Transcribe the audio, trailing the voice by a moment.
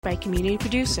by community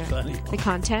producer. The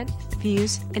content,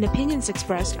 views, and opinions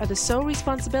expressed are the sole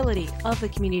responsibility of the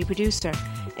community producer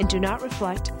and do not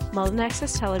reflect Malden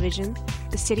Access Television,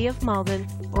 the City of Malden,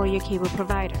 or your cable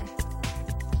provider.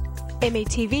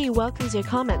 MATV welcomes your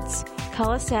comments. Call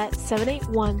us at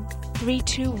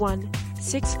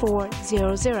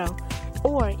 781-321-6400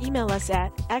 or email us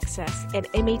at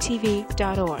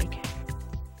access@matv.org.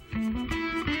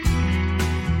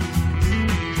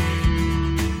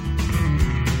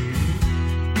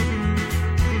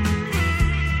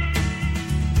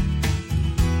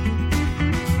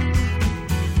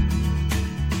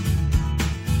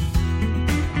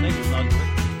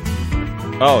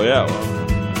 Oh, yeah. Well,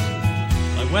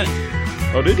 I went.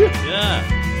 oh, did you?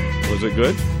 Yeah. Was it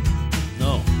good?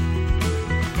 No.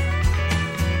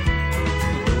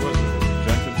 There was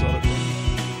Jenkins Auditorium.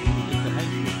 Just the high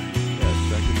school. Yeah,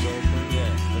 Jenkins Auditorium.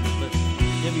 Yeah. But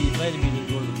Debbie invited me to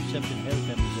go to the reception ahead of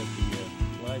time at the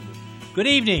library. Good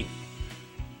evening.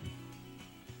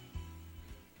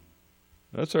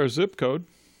 That's our zip code.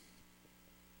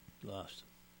 Lost.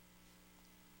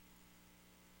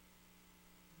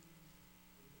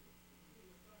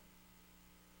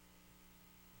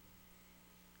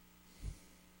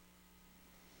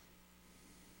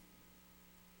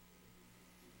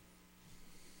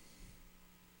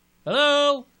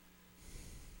 Hello?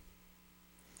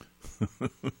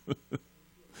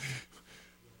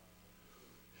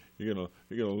 You're gonna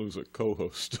lose a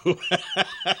co-host too.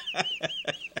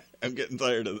 I'm getting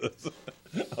tired of this.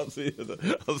 I'll see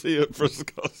you at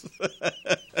Frisco's.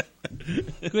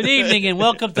 Good evening and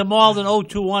welcome to Malden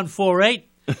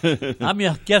 02148. I'm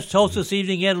your guest host this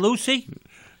evening, Ed Lucy.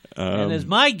 And as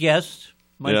my guest,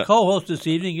 my co-host this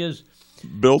evening is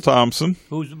Bill Thompson,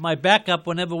 who's my backup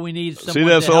whenever we need someone. See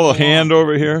that to help little hand along.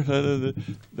 over here?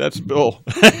 That's Bill.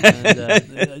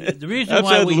 And, the reason That's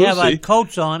why Ed we have our Lucy.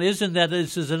 coats on isn't that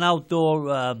this is an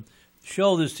outdoor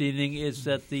show this evening. It's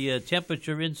that the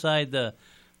temperature inside the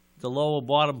lower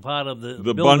bottom part of the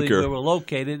building bunker. where we're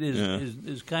located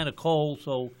is kind of cold,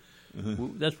 so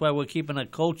that's why we're keeping our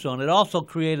coats on. It also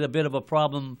created a bit of a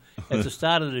problem at the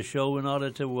start of the show. In order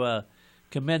to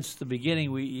commence the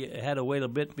beginning, we had to wait a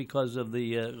bit because of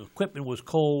the equipment was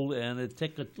cold and it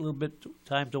took a little bit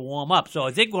time to warm up. So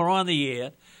I think we're on the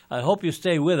air. I hope you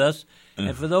stay with us.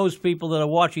 And for those people that are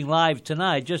watching live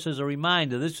tonight, just as a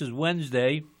reminder, this is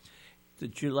Wednesday,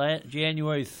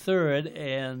 January 3rd,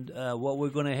 and what we're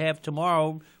going to have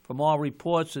tomorrow, from all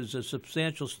reports, is a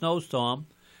substantial snowstorm,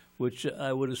 which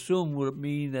I would assume would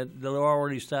mean that they'll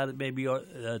already started maybe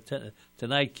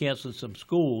tonight canceling some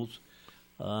schools.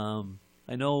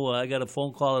 I know I got a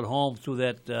phone call at home through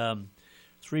that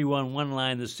 311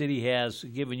 line the city has,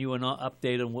 giving you an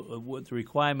update on what the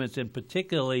requirements, and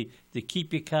particularly to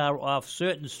keep your car off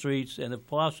certain streets and, if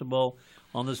possible,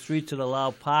 on the streets that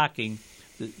allow parking.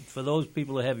 For those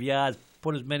people who have yards,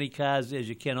 put as many cars as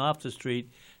you can off the street,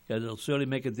 because it'll certainly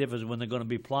make a difference when they're going to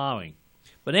be plowing.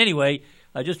 But anyway,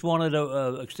 I just wanted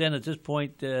to extend at this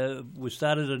point, we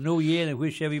started a new year, and I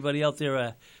wish everybody out there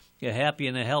a happy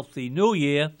and a healthy new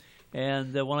year.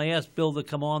 And when I asked Bill to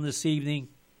come on this evening,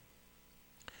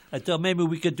 I thought maybe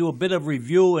we could do a bit of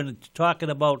review and talking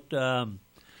about the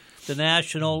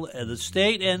national, the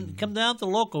state, and come down to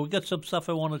local. We got some stuff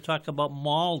I want to talk about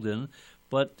Malden,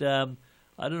 but I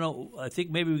don't know. I think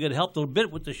maybe we could help a little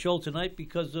bit with the show tonight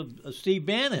because of Steve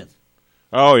Bannon.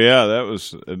 Oh yeah,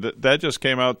 that just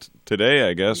came out today,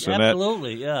 I guess.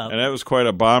 Absolutely, and that was quite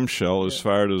a bombshell as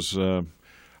far as.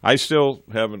 I still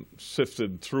haven't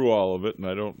sifted through all of it, and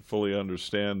I don't fully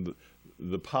understand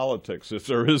the politics, if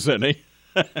there is any.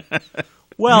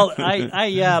 Well,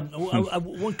 I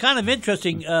kind of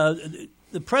interesting.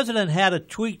 The president had a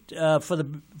tweet for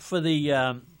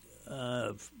the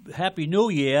Happy New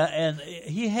Year, and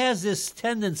he has this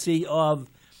tendency of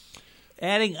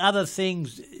adding other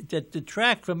things that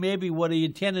detract from maybe what he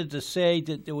intended to say.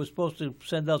 That they were supposed to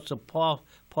send out some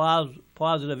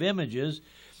positive images.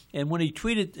 And when he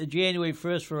tweeted January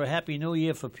 1st for a Happy New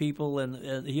Year for people,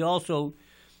 and he also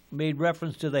made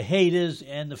reference to the haters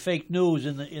and the fake news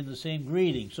in the same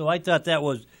greeting. So I thought that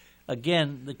was,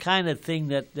 again, the kind of thing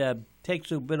that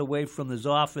takes a bit away from his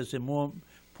office and more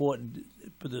important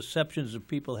perceptions that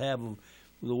people have of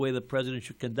the way the president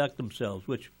should conduct themselves,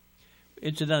 which,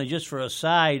 incidentally, just for a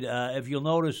side, if you'll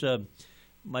notice,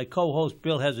 my co-host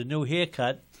Bill has a new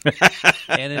haircut.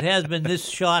 And it has been this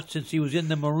short since he was in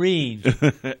the Marines.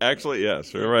 Actually,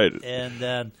 yes, you're right.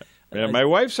 And my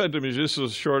wife said to me, "This is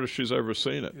as short as she's ever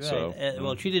seen it." Right. So,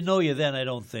 well, she didn't know you then, I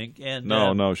don't think. And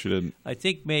no, she didn't. I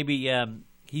think maybe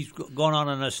he's gone on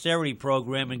an austerity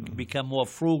program and become more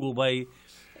frugal by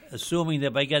assuming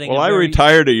that by getting I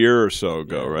retired a year or so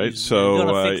ago, right? So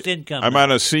you're on a fixed income I'm now.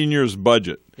 on a senior's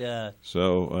budget. Yeah.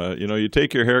 So you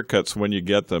take your haircuts when you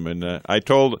get them, and I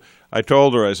told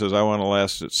her, I says I want to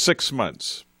last it 6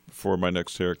 months before my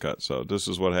next haircut. So this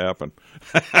is what happened.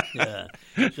 Yeah.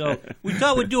 So we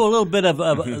thought we'd do a little bit of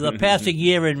the passing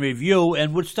year in review,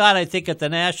 and we'd start, I think, at the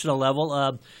national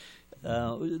level.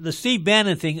 The Steve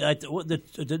Bannon thing.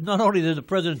 Not only did the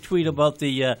president tweet about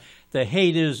the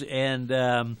haters and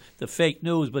the fake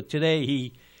news, but today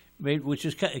he made,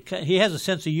 he has a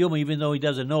sense of humor, even though he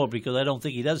doesn't know it, because I don't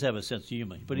think he does have a sense of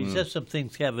humor. But he says some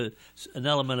things have an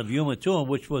element of humor to him,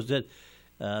 which was that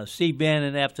Steve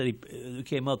Bannon, after he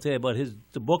came out there about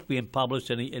the book being published,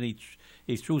 and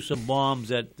he threw some bombs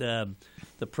at the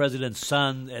president's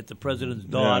son, at the president's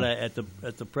daughter, at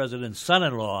the president's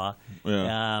son-in-law.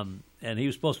 Yeah. And he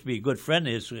was supposed to be a good friend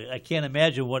of his. I can't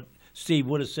imagine what Steve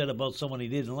would have said about someone he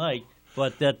didn't like.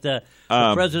 But that the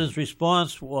president's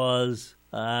response was,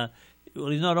 he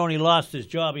not only lost his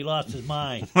job, he lost his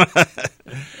mind.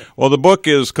 Well, the book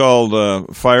is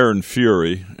called Fire and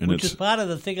Fury, and which is part of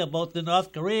the thing about the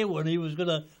North Korea when he was going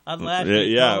to unlash.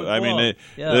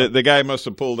 The guy must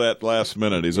have pulled that last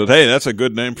minute. He said, "Hey, that's a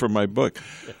good name for my book,"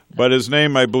 but his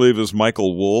name, I believe, is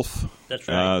Michael Wolff. That's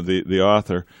right, the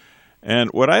author.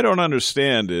 And what I don't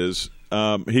understand is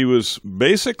he was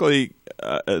basically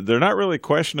they're not really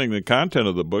questioning the content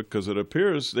of the book, because it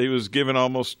appears he was given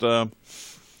almost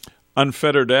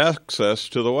unfettered access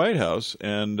to the White House.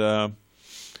 And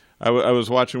I was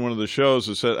watching one of the shows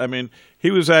that said,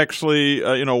 he was actually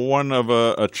one of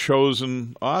a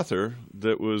chosen author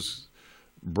that was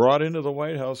brought into the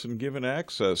White House and given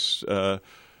access.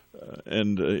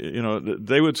 And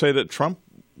they would say that Trump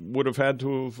would have had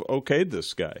to have okayed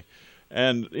this guy.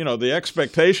 And, the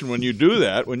expectation when you do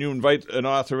that, when you invite an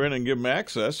author in and give him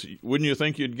access, wouldn't you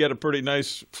think you'd get a pretty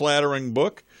nice, flattering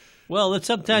book? Well, it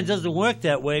sometimes doesn't work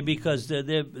that way, because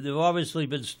there have obviously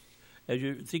been, as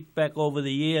you think back over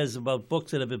the years, about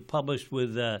books that have been published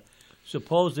with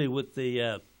supposedly with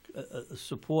the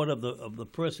support of the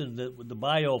person, with the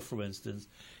bio, for instance,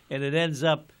 and it ends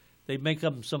up they make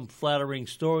up some flattering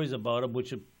stories about him,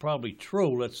 which are probably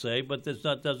true, let's say, but this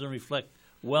doesn't reflect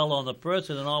well on the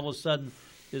person, and all of a sudden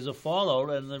there's a fallout,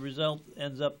 and the result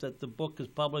ends up that the book is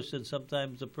published, and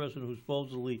sometimes the person who's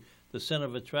supposedly the center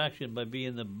of attraction by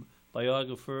being the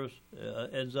biographer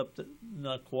ends up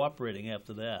not cooperating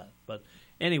after that. But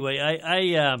anyway,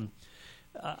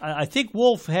 I think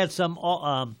Wolff had some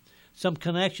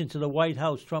connection to the White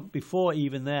House, Trump, before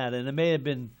even that, and it may have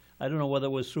been, I don't know whether it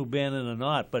was through Bannon or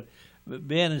not, but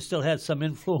Bannon still had some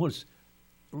influence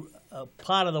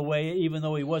part of the way, even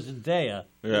though he wasn't there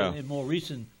in more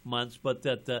recent months, but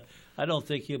that I don't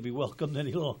think he'll be welcomed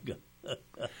any longer.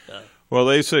 Well,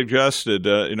 they suggested,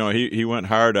 he went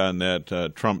hard on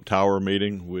that Trump Tower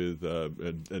meeting with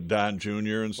Don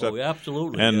Jr. and stuff. Oh,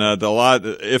 absolutely. And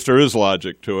if there is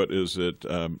logic to it, is that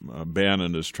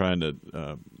Bannon is trying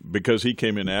to, because he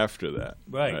came in after that.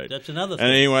 Right. That's another thing.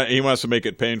 And he wants to make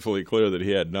it painfully clear that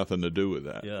he had nothing to do with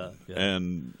that. Yeah.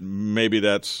 And maybe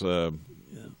that's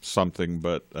something,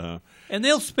 but and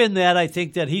they'll spin that. I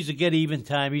think that he's a get even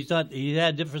time. He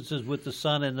had differences with the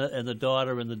son and the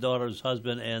daughter and the daughter's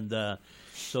husband, and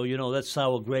so that's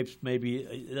sour grapes.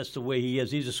 Maybe that's the way he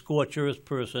is. He's a scorcherous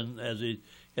person, as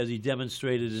he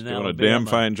demonstrated in Alabama. Doing a damn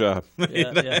fine job.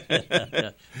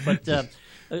 Yeah. But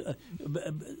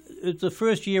it's the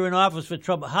first year in office for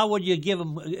Trump. How would you give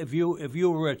him, if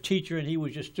you were a teacher and he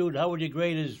was your student? How would you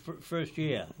grade his first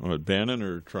year? What, Bannon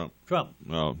or Trump? Trump.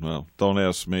 Oh, well, don't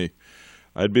ask me.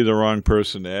 I'd be the wrong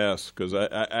person to ask, because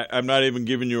I'm not even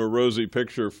giving you a rosy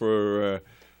picture for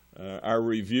our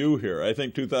review here. I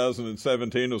think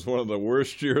 2017 was one of the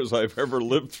worst years I've ever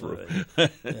lived through.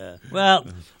 Yeah. Well,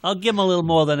 I'll give him a little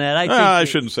more than that. I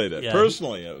shouldn't say that. Yeah.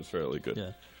 Personally, it was fairly good.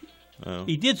 Yeah.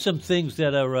 He did some things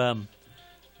that are.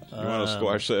 You want to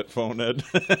squash that phone, Ed?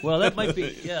 Well, that might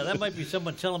be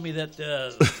someone telling me that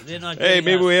they're not. Hey,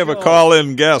 maybe we have a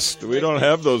call-in guest. We don't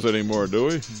have those anymore, do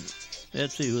we?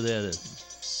 Let's see who that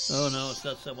is. Oh no, it's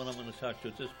not someone I'm going to talk to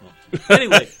at this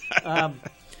moment.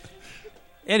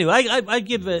 Anyway, I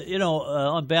give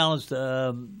on balance,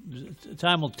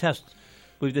 time will test.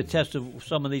 We've the test of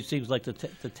some of these things, like the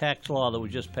tax law that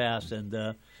was just passed,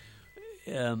 and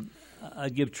I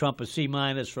give Trump a C-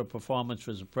 for performance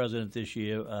as a president this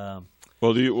year. Well,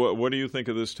 what do you think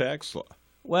of this tax law?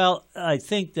 Well, I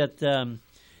think that,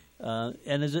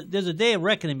 and there's a day of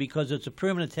reckoning, because it's a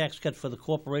permanent tax cut for the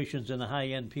corporations and the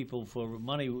high-end people, for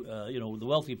money, the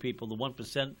wealthy people, the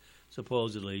 1%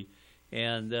 supposedly,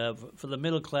 and for the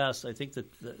middle class, I think that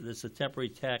it's a temporary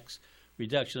tax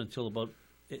reduction until about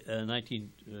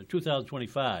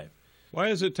 2025. Why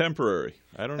is it temporary?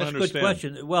 I don't understand. That's a good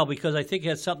question. Well, because I think it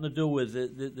has something to do with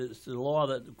the law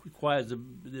that requires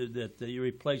that you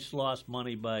replace lost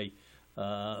money by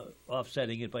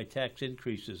offsetting it by tax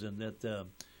increases, and that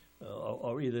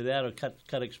or either that or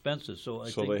cut expenses. So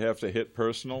they have to hit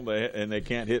personal, and they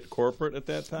can't hit corporate at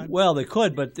that time. Well, they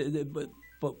could, but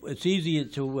it's easier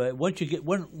to once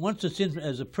it's in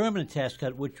as a permanent tax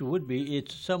cut, which it would be.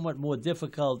 It's somewhat more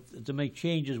difficult to make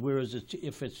changes. Whereas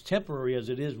if it's temporary, as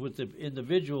it is with the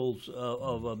individuals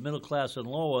of middle class and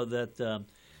lower, that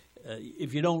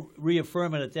if you don't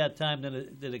reaffirm it at that time, then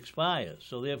it expires.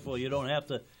 So therefore, you don't have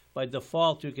to. By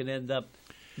default, you can end up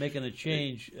making a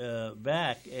change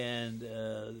back, and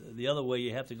the other way,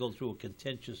 you have to go through a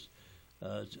contentious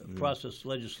process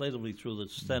legislatively through the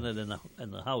Senate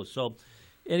and the House. So.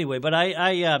 Anyway, but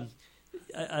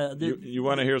you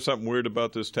want to hear something weird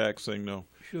about this tax thing, though?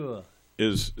 Sure.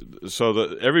 Is so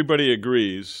that everybody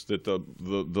agrees that the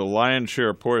lion's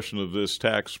share portion of this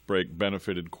tax break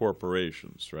benefited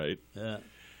corporations, right? Yeah.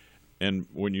 And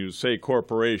when you say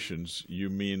corporations, you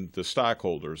mean the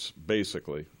stockholders,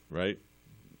 basically, right?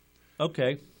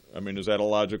 Okay. I mean, is that a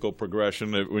logical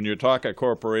progression? When you talk a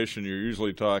corporation, you're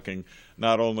usually talking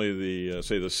not only the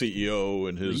CEO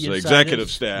and his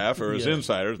executive staff or his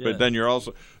insiders, but then you're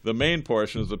also the main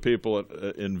portion is the people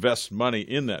that invest money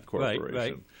in that corporation.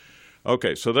 Right.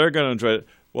 Okay, so they're going to enjoy it.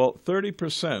 Well,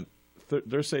 30%.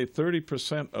 They say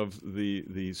 30% of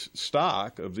the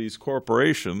stock of these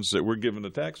corporations that we're given the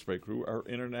tax break through are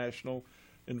international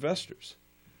investors.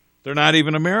 They're not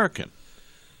even American.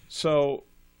 So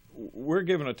we're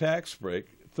given a tax break,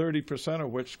 30% of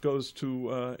which goes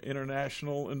to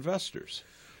international investors.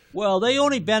 Well, they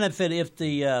only benefit if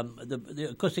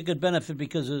of course they could benefit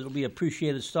because it'll be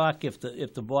appreciated stock if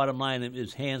the bottom line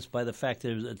is enhanced by the fact that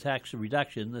there's a tax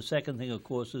reduction. The second thing, of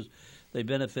course, is they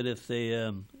benefit if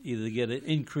they either get an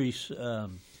increased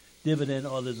dividend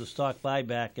or there's a stock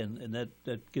buyback, and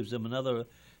that gives them another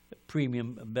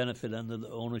premium benefit under the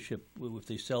ownership if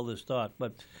they sell their stock.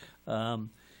 But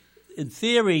in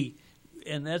theory,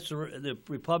 and that's the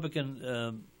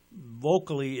Republican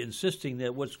vocally insisting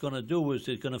that what's going to do is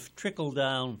it's going to trickle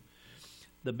down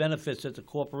the benefits that the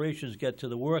corporations get to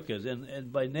the workers.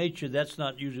 And by nature, that's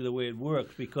not usually the way it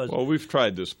works because... Well, we've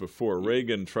tried this before.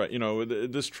 Reagan tried,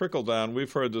 this trickle down,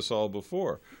 we've heard this all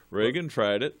before. Reagan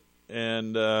tried it,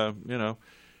 and,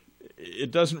 it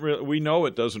doesn't really. We know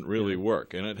it doesn't really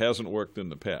work, and it hasn't worked in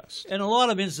the past. In a lot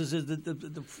of instances,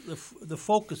 the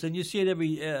focus, and you see it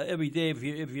every day if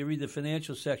you read the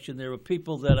financial section, there are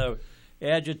people that are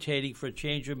agitating for a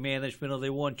change of management, or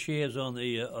they want chairs on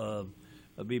the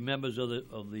be members of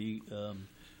the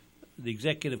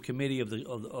executive committee of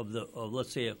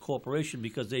let's say a corporation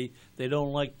because they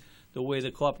don't like the way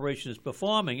the corporation is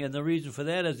performing, and the reason for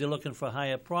that is they're looking for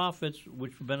higher profits,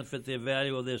 which benefit their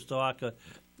value of their stock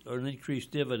or an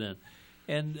increased dividend.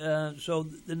 And so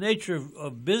the nature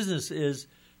of business is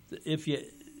if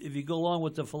you go along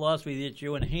with the philosophy that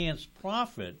you enhance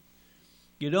profit,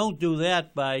 you don't do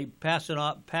that by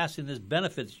passing this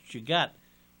benefit that you got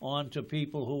on to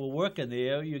people who are working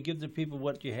there. You give the people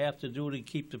what you have to do to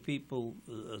keep the people,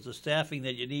 the staffing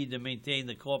that you need to maintain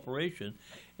the corporation.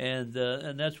 And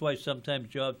that's why sometimes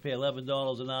jobs pay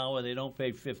 $11 an hour, they don't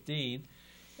pay $15,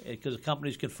 because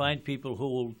companies can find people who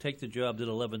will take the jobs at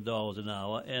 $11 an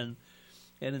hour, and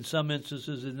in some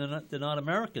instances they're not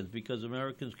Americans, because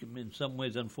Americans can, in some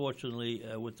ways, unfortunately,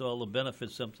 with all the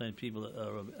benefits sometimes people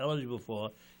are eligible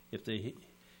for, if they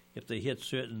hit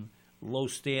certain low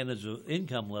standards of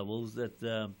income levels, that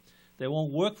they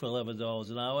won't work for $11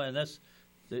 an hour, and that's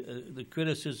the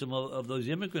criticism of those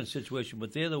immigrant situations.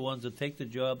 But they're the ones that take the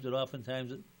jobs that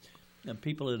oftentimes. And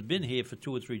people that have been here for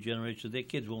 2 or 3 generations, their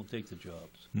kids won't take the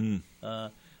jobs.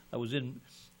 I was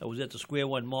at the Square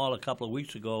One Mall a couple of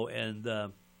weeks ago, and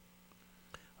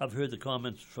I've heard the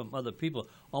comments from other people.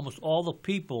 Almost all the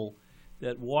people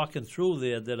that walking through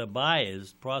there that are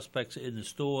buyers, prospects in the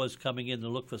stores coming in to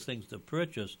look for things to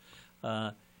purchase,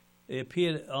 they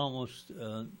appear almost.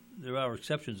 There are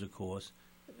exceptions, of course.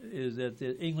 Is that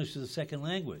English is a second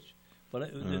language,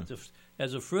 but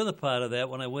as a further part of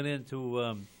that, when I went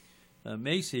into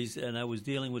Macy's, and I was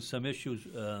dealing with some issues.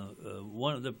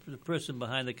 One of the person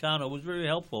behind the counter was very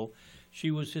helpful.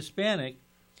 She was Hispanic,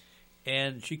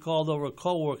 and she called over a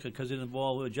coworker because it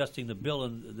involved adjusting the bill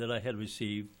that I had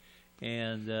received,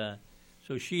 and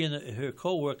so she and her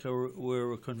coworker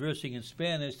were conversing in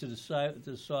Spanish to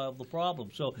solve the problem.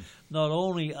 So not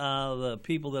only are the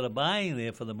people that are buying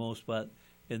there for the most part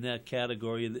in that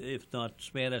category, if not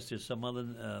Spanish, there's some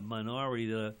other minority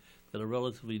that that are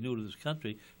relatively new to this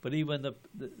country, but even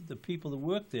the people that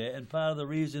work there. And part of the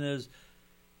reason is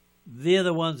they're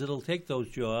the ones that will take those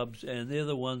jobs, and they're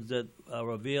the ones that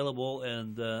are available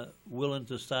and willing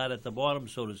to start at the bottom,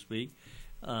 so to speak.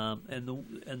 And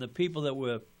the people that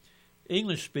were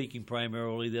English-speaking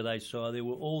primarily that I saw, they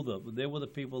were older. They were the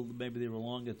people, maybe they were a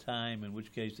longer time, in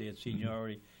which case they had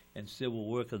seniority and still were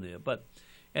working there. But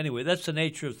anyway, that's the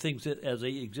nature of things as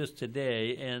they exist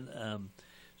today. And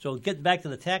so getting back to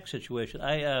the tax situation,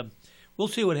 we'll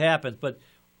see what happens. But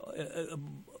in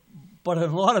a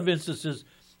lot of instances,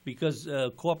 because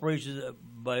corporations,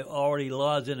 by already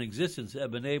laws in existence,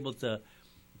 have been able to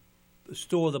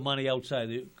store the money outside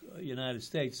the United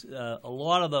States, a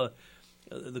lot of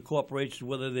the corporations,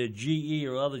 whether they're GE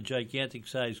or other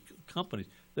gigantic-sized companies,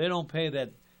 they don't pay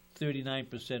that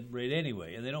 39% rate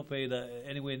anyway, and they don't pay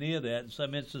anywhere near that. In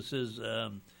some instances,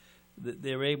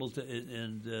 they're able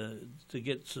to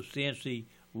get substantially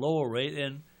lower rate,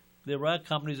 and there are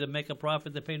companies that make a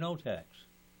profit that pay no tax.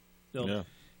 So, yeah.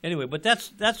 Anyway, but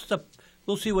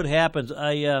we'll see what happens.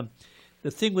 The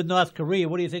thing with North Korea,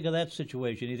 what do you think of that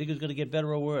situation? Do you think it's going to get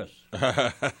better or worse?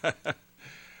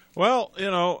 Well,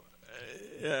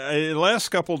 the last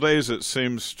couple of days it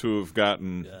seems to have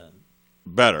gotten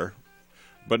better,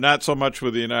 but not so much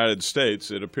with the United States.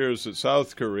 It appears that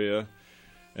South Korea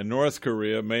and North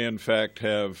Korea may in fact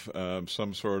have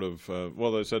some sort of,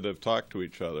 they said they've talked to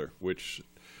each other, which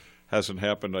hasn't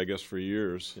happened, I guess, for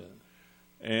years. Yeah.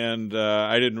 And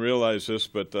I didn't realize this,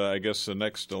 but I guess the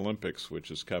next Olympics,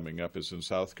 which is coming up, is in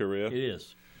South Korea. It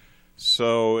is.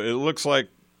 So it looks like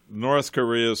North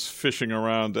Korea is fishing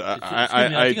around.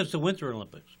 I think it's the Winter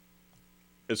Olympics.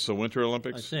 It's the Winter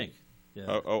Olympics? I think.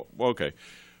 Yeah. Okay.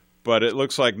 But it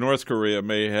looks like North Korea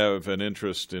may have an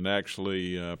interest in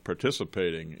actually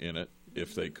participating in it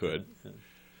if they could. Yeah.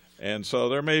 And so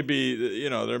there may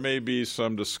be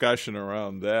some discussion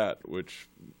around that,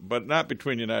 but not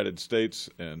between the United States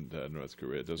and North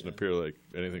Korea. It doesn't appear like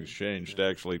anything's changed. Yeah.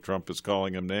 Actually, Trump is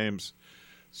calling them names.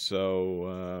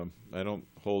 So I don't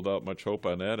hold out much hope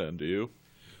on that end. Do you?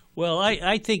 Well,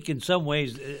 I think in some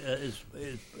ways,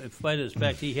 in spite of the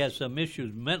fact he has some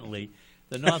issues mentally,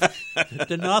 the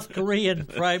North Korean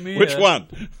premier. Which one?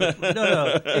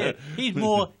 No. He's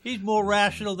more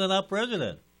rational than our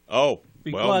president. Oh.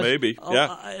 Because, well, maybe,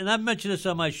 yeah. And I've mentioned this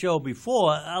on my show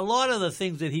before. A lot of the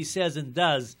things that he says and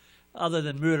does, other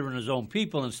than murdering his own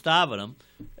people and starving them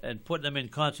and putting them in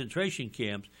concentration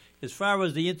camps, as far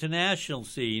as the international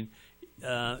scene,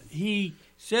 he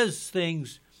says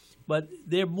things, but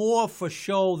they're more for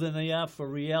show than they are for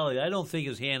reality. I don't think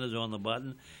his hand is on the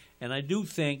button, and I do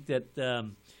think that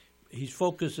he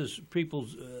focuses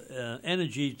people's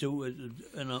energy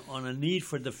on a need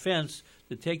for defense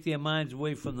to take their minds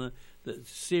away from the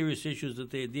serious issues that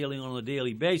they're dealing on a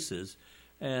daily basis.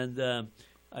 And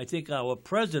I think our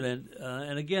president,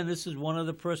 and again, this is one of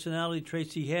the personality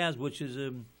traits he has, which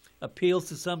is appeals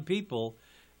to some people,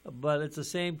 but at the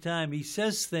same time, he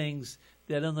says things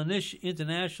that on the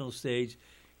international stage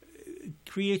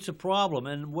creates a problem.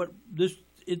 And what this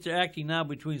interacting now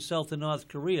between South and North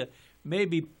Korea may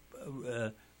be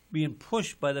being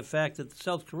pushed by the fact that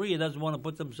South Korea doesn't want to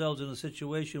put themselves in a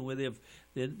situation where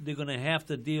they're going to have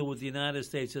to deal with the United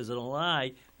States as an ally,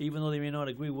 even though they may not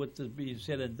agree with what's being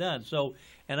said and done. So,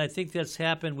 and I think that's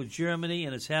happened with Germany,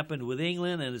 and it's happened with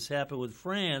England, and it's happened with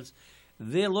France.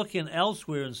 They're looking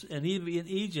elsewhere, and even in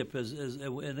Egypt,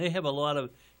 and they have a lot of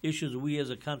issues we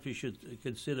as a country should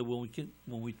consider when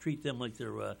we treat them like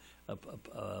they're one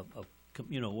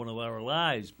of our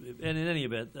allies. And in any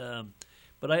event.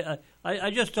 But I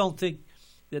just don't think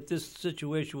that this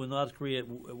situation with North Korea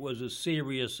was as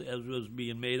serious as was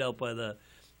being made out by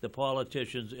the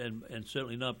politicians, and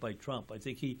certainly not by Trump. I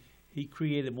think he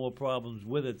created more problems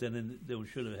with it than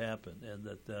should have happened. And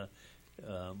that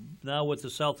now with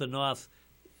the South and North,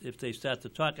 if they start to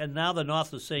talk, and now the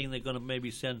North is saying they're going to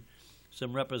maybe send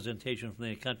some representation from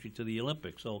their country to the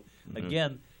Olympics. So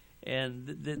again, and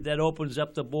that opens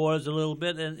up the borders a little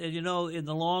bit. And in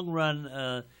the long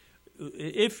run,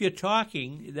 if you're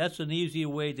talking, that's an easier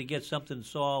way to get something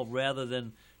solved rather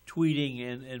than tweeting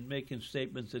and making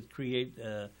statements that create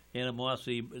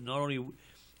animosity, not only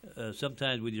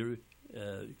sometimes with your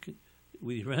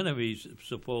enemies,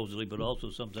 supposedly, but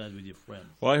also sometimes with your friends.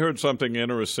 Well, I heard something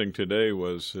interesting today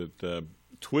was that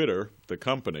Twitter, the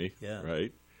company,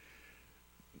 right,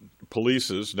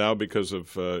 polices now because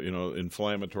of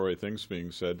inflammatory things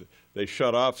being said. They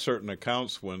shut off certain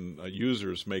accounts when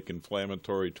users make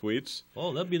inflammatory tweets.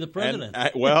 Oh, that'd be the president.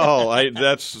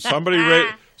 That's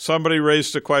somebody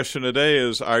raised the question today: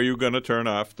 is are you going to turn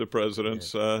off the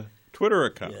president's Twitter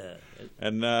account? Yeah.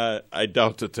 And I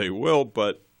doubt that they will,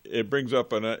 but it brings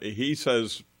up he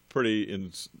says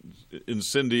pretty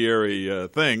incendiary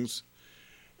things,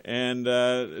 and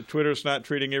Twitter's not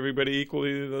treating everybody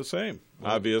equally the same,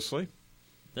 obviously.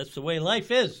 That's the way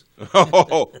life is.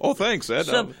 Oh, thanks, Ed.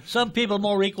 Some people are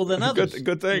more equal than others.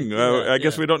 Good thing. I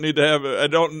guess we don't need to have.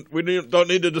 We don't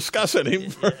need to discuss it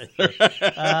anymore.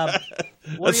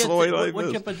 That's the way life is.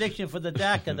 What's your prediction for the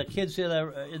DACA? The kids that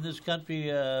are in this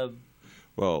country.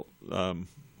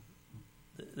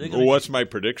 What's my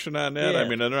prediction on that?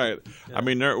 Yeah. I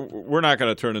mean, we're not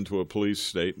going to turn into a police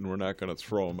state, and we're not going to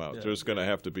throw them out. Yeah. There's going to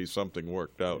have to be something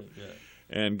worked out. Yeah.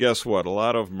 And guess what? A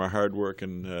lot of them are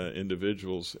hardworking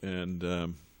individuals, and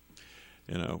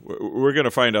we're going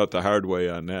to find out the hard way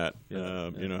on that.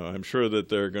 I'm sure that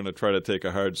they're going to try to take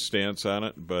a hard stance on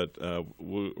it, but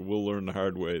we'll learn the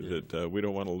hard way that we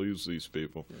don't want to lose these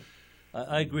people. Yeah.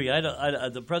 I agree.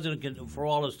 The president can, for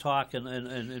all his talk and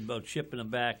about shipping them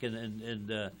back, and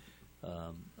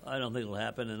I don't think it'll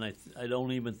happen. And I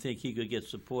don't even think he could get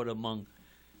support among.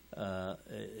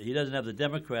 He doesn't have the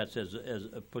Democrats as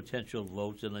potential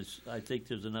votes, and I think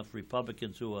there's enough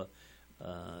Republicans who are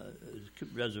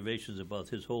reservations about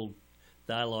his whole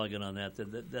dialoguing on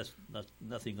that's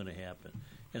nothing going to happen.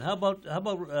 And how about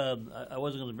I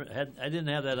wasn't going to I didn't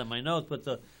have that on my notes, but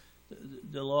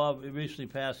the law recently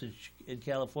passed in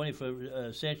California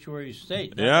for sanctuary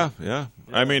state. Yeah.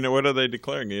 I mean, what are they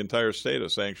declaring? The entire state a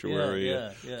sanctuary?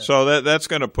 Yeah. So that's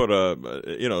going to put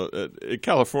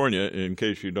California, in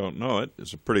case you don't know it,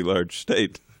 is a pretty large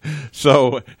state.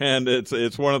 So, and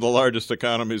it's one of the largest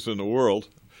economies in the world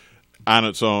on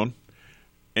its own,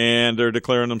 and they're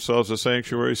declaring themselves a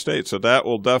sanctuary state. So that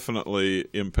will definitely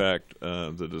impact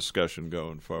the discussion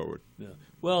going forward. Yeah.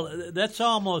 Well, that's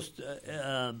almost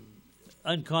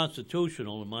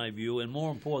unconstitutional in my view, and more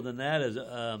important than that is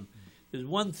there's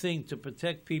one thing to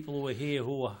protect people who are here,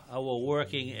 who are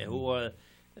working, who are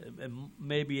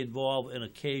maybe involved in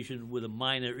occasion with a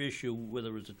minor issue,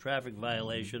 whether it's a traffic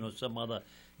violation or some other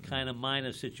kind of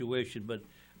minor situation. But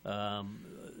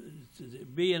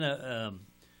be in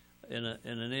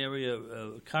an area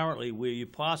currently where you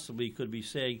possibly could be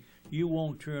saying you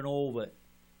won't turn over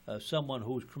someone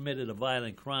who's committed a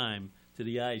violent crime to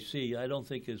the IC, I don't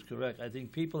think is correct. I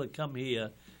think people that come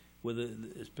here,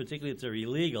 particularly if they're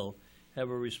illegal, have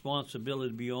a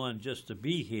responsibility beyond just to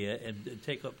be here and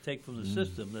take from the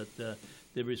system that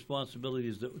their responsibility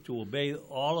is to obey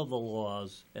all of the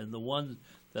laws, and the ones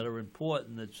that are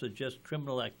important that suggest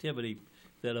criminal activity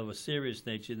that of a serious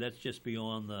nature, that's just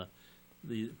beyond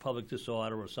the public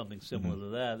disorder or something similar to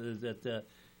that, is that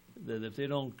if they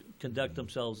don't conduct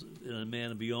themselves in a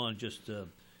manner beyond just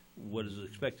what is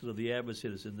expected of the average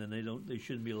citizen, then they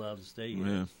shouldn't be allowed to stay here.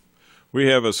 Yeah. We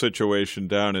have a situation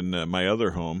down in my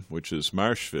other home, which is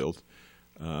Marshfield.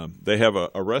 They have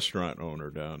a restaurant owner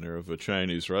down there of a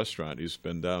Chinese restaurant. He's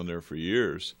been down there for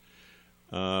years.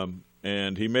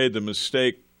 And he made the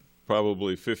mistake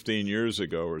probably 15 years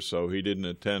ago or so. He didn't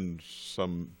attend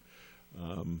some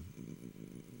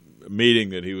meeting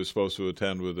that he was supposed to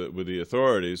attend with the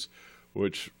authorities,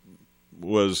 which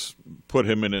was put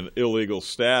him in an illegal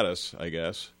status, I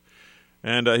guess.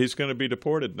 And he's going to be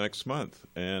deported next month.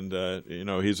 And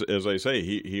he's, as I say,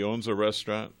 he owns a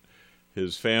restaurant.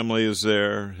 His family is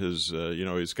there. He's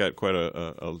got quite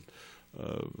a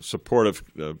supportive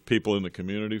people in the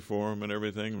community for him and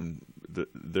everything. And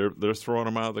they're throwing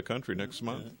him out of the country next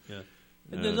month. Yeah.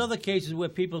 And there's other cases where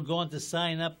people are going to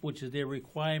sign up, which is their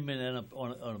requirement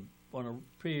on a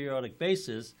periodic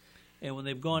basis. And when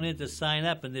they've gone in to sign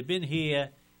up and they've been here,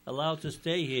 allowed to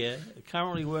stay here,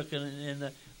 currently working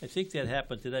I think that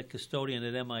happened to that custodian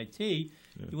at MIT.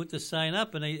 Yeah. He went to sign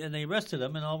up and they arrested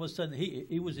him, and all of a sudden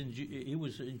he was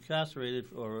incarcerated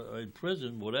or in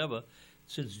prison, whatever,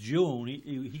 since June.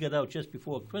 He got out just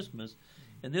before Christmas,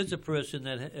 and there's a person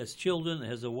that has children,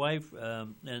 has a wife,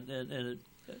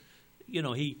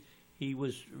 he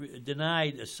was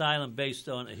denied asylum based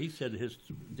on, he said, his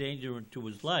danger to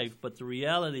his life. But the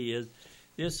reality is,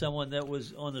 there's someone that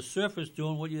was on the surface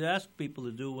doing what you ask people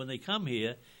to do when they come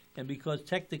here, and because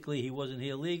technically he wasn't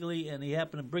here legally, and he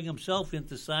happened to bring himself in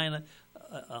to sign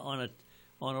on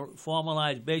a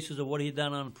formalized basis of what he'd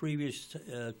done on previous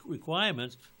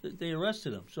requirements, they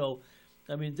arrested him. So,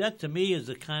 I mean, that to me is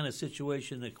the kind of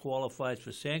situation that qualifies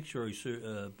for sanctuary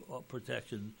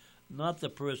protection, not the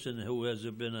person who has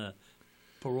been a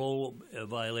parole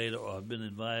violator or been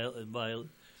in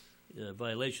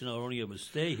violation not only of a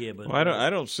stay here, but I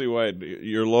don't see why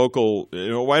your local.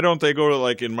 Why don't they go to,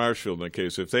 like in Marshfield in the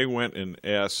case, if they went and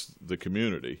asked the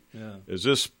community, is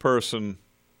this person,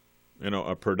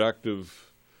 a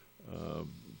productive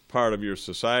part of your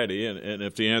society? And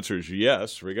if the answer is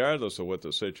yes, regardless of what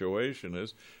the situation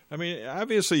is, I mean,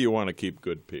 obviously you want to keep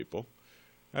good people.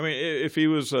 I mean, if he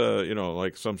was,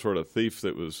 like some sort of thief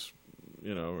that was,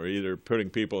 or either putting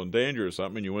people in danger or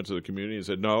something, and you went to the community and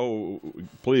said, no,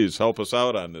 please help us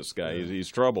out on this guy. Yeah. He's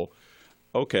trouble.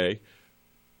 Okay.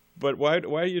 But why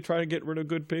are you trying to get rid of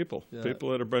good people? Yeah. People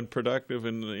that have been productive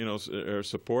and are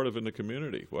supportive in the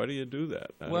community. Why do you do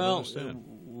that? I don't understand.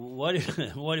 Why do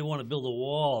you want to build a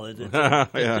wall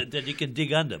that you can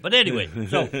dig under? But anyway,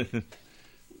 so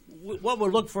what we'll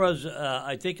look for is,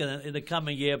 I think, in the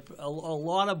coming year, a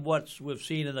lot of what we've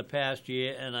seen in the past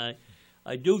year, and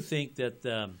I do think that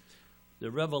the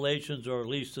revelations, or at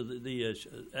least the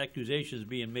accusations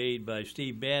being made by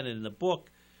Steve Bannon in the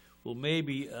book, will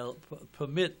maybe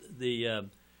permit the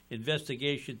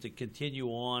investigation to continue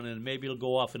on, and maybe it'll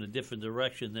go off in a different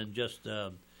direction than just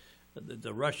the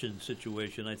Russian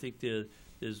situation. I think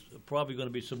there's probably going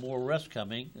to be some more arrests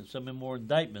coming and some more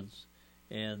indictments.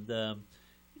 And,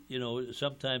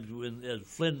 sometimes as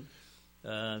Flynn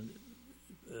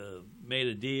made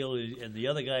a deal and the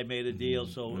other guy made a deal,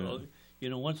 so,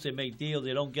 once they make deals,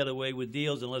 they don't get away with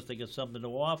deals unless they get something to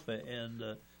offer. And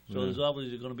so there's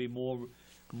obviously going to be more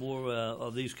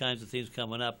of these kinds of things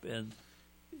coming up, and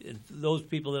those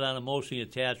people that aren't emotionally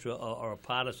attached or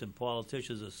partisan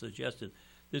politicians have suggested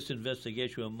this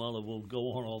investigation of Mueller will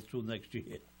go on all through next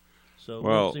year. So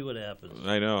we'll see what happens.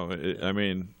 I know.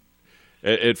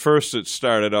 At first it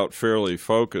started out fairly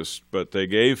focused, but they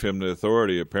gave him the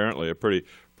authority, apparently, a pretty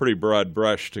broad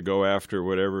brush to go after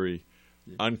whatever he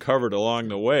uncovered along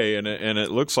the way, and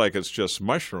it looks like it's just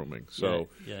mushrooming. So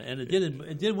and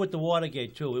it did with the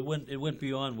Watergate too. It went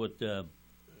beyond what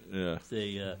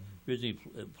they originally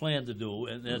planned to do,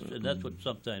 and that's what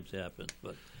sometimes happens.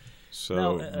 But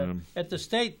so now, at the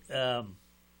state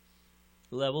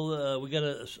level, we got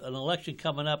an election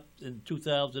coming up in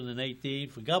 2018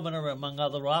 for governor, among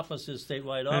other offices,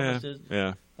 statewide offices.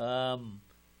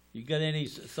 You got any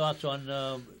thoughts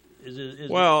on? Is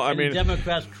any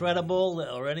Democrats credible,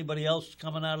 or anybody else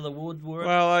coming out of the woodwork?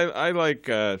 Well, I like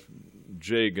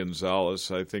Jay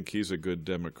Gonzalez. I think he's a good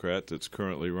Democrat that's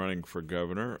currently running for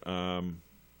governor.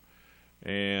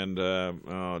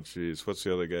 What's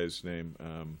the other guy's name?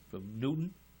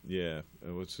 Newton? Yeah,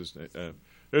 what's his name?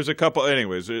 There's a couple.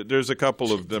 Anyways, there's a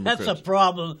couple of Democrats. That's a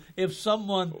problem. If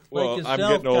someone like yourself,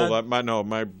 I'm getting old.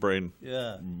 My brain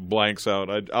blanks out.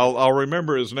 I'll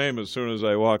remember his name as soon as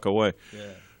I walk away. Yeah.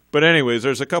 But anyways,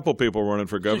 there's a couple people running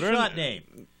for governor. It's a short name.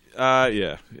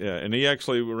 And he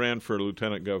actually ran for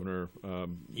lieutenant governor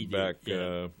back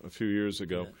a few years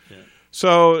ago. Yeah.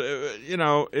 So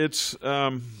it's.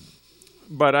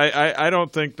 But I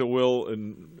don't think the will,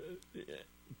 and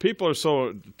people are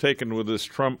so taken with this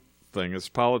Trump thing. It's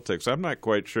politics. I'm not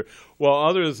quite sure. Well,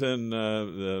 other than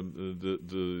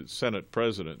the Senate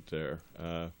president there.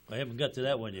 I haven't got to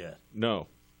that one yet. No,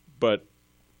 but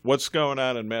what's going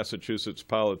on in Massachusetts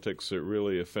politics that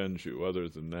really offends you other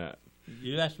than that?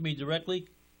 You asked me directly?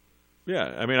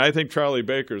 Yeah. I mean, I think Charlie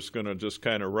Baker's going to just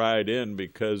kind of ride in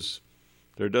because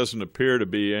there doesn't appear to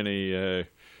be any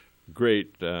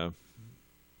great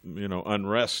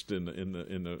unrest in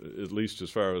the at least as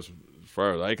far as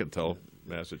I can tell,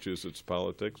 Massachusetts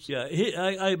politics. Yeah,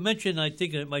 I mentioned, I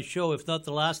think, at my show, if not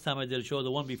the last time I did a show,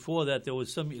 the one before that, there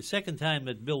was second time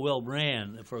that Bill Weld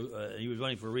ran he was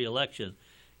running for re-election,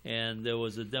 and there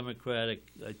was a Democratic,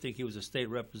 I think he was a state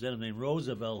representative named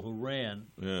Roosevelt who ran.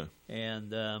 Yeah.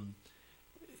 And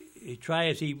he tried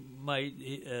as he might,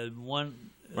 won.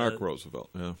 Mark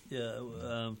Roosevelt. Yeah.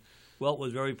 Yeah. Weld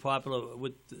was very popular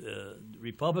with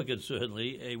Republicans,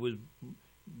 certainly. He was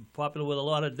popular with a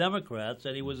lot of Democrats,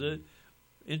 and he was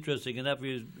interesting enough.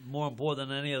 He was more important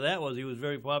than any of that was. He was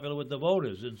very popular with the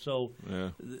voters, and so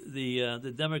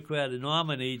the Democrat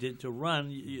nominee to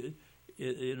run.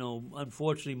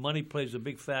 Unfortunately, money plays a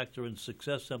big factor in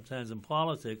success sometimes in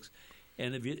politics,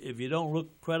 and if you don't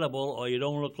look credible or you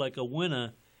don't look like a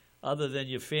winner, other than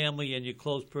your family and your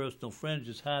close personal friends,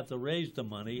 it's hard to raise the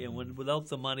money, and without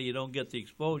the money, you don't get the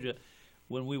exposure.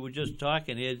 When we were just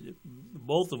talking here,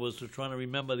 both of us were trying to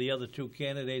remember the other two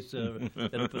candidates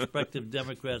that are prospective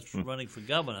Democrats running for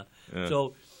governor. Yeah.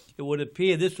 So it would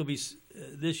appear this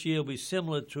year will be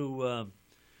similar to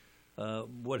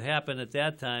what happened at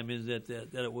that time, is that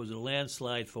it was a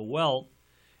landslide for Weld.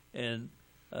 And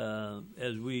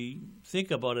as we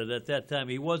think about it, at that time,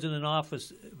 he wasn't in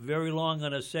office very long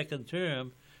on his second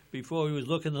term before he was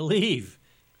looking to leave.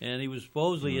 And he was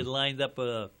supposedly had lined up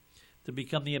to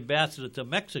become the ambassador to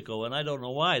Mexico, and I don't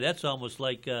know why. That's almost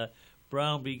like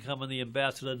Brown becoming the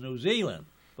ambassador to New Zealand.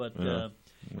 But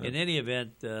in any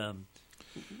event,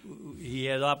 he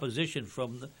had opposition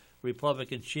from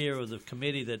Republican chair of the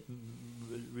committee that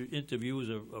interviews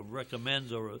or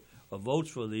recommends or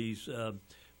votes for these,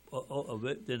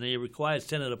 then they require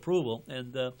Senate approval.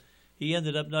 And he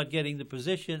ended up not getting the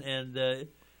position, and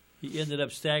he ended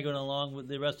up staggering along with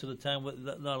the rest of the time with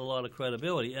not a lot of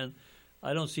credibility. And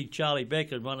I don't see Charlie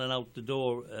Baker running out the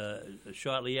door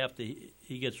shortly after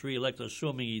he gets reelected,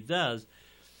 assuming he does.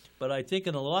 But I think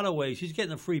in a lot of ways he's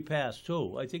getting a free pass,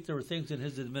 too. I think there are things in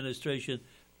his administration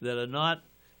that are not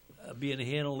being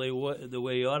handled the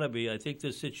way it ought to be. I think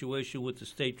this situation with the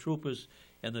state troopers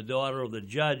and the daughter of the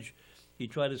judge, he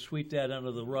tried to sweep that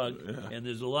under the rug, and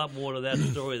there's a lot more to that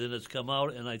story than has come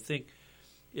out. And I think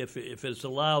if it's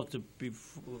allowed to be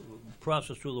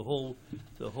processed through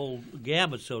the whole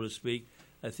gamut, so to speak,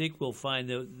 I think we'll find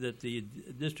that the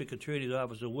district attorney's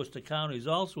office of Worcester County is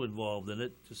also involved in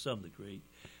it to some degree.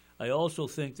 I also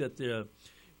think that the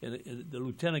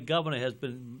lieutenant governor has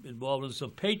been involved in some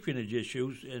patronage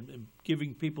issues and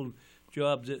giving people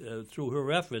jobs through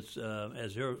her efforts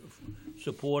as her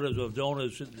supporters or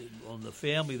donors on the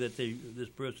family that this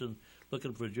person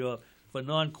looking for a job for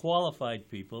non-qualified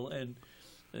people. And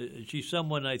she's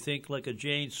someone, I think, like a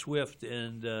Jane Swift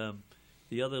and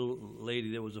the other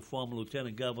lady that was a former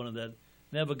lieutenant governor that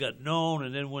never got known.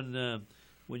 And then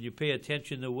when you pay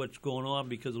attention to what's going on,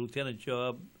 because the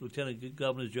lieutenant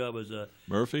governor's job is a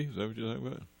Murphy, is that what you're talking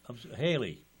about?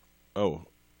 Haley. Oh,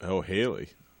 Haley.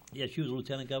 Yeah, she was a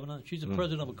lieutenant governor. She's the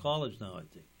president of a college now, I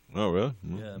think. Oh, really?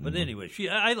 Yeah, but anyway,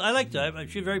 I liked her.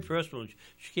 She's very personal.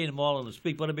 She came to Malden to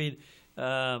speak. But I mean,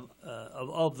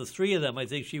 of the three of them, I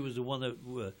think she was the one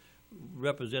that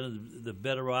represented the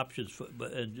better options.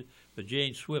 But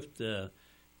Jane Swift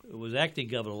was acting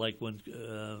governor, like when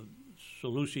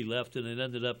Salusi left, and it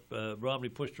ended up Romney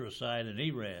pushed her aside and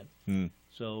he ran.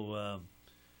 So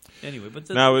anyway, but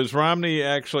now is Romney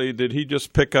actually? Did he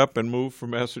just pick up and move from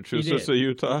Massachusetts to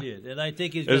Utah? He did, and I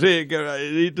think he's. Does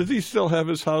he still have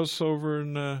his house over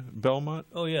in Belmont?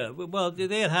 Oh yeah, well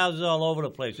they had houses all over the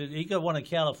place. He got one in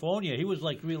California. He was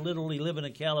like literally living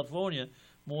in California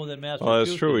more than Massachusetts. Oh,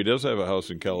 that's true. He does have a house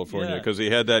in California because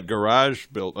he had that garage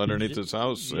built underneath his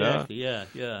house. Exactly,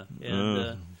 yeah.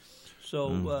 And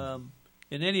so.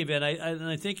 In any event,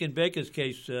 I think in Baker's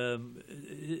case,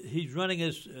 he's running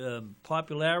his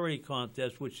popularity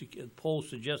contest, which polls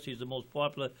suggest he's the most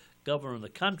popular governor in the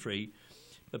country.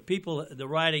 But people, the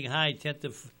riding high, tend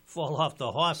to fall off the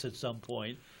horse at some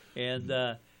point. And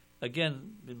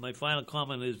again, my final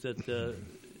comment is that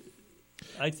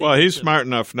I think. Well, he's smart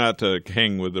enough not to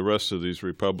hang with the rest of these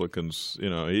Republicans. You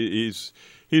know, he's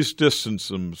distanced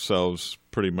themselves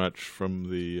pretty much from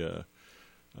the.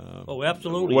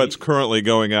 Absolutely. What's currently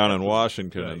going on in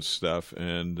Washington and stuff,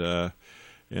 and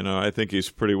I think he's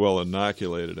pretty well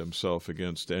inoculated himself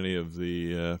against any of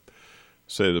the,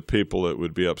 say, the people that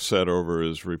would be upset over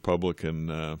his Republican,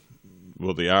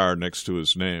 the R next to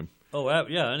his name. Oh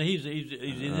yeah, and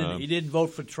he didn't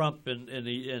vote for Trump, and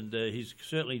he's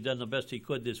certainly done the best he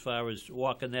could as far as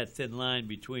walking that thin line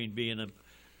between being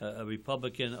a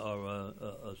Republican or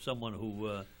someone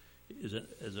who.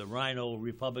 Is a rhino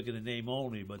Republican in name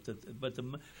only, but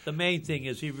the main thing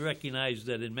is he recognized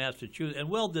that in Massachusetts, and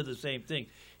Will did the same thing.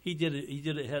 He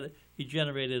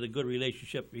generated a good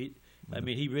relationship. He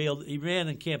ran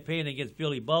in campaign against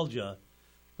Billy Bulger,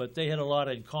 but they had a lot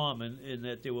in common in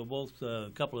that they were both a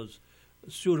couple of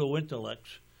pseudo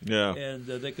intellects. Yeah, and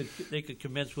they could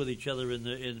commence with each other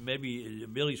in maybe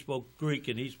Billy spoke Greek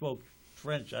and he spoke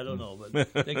French, I don't know,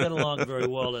 but they got along very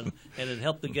well, and it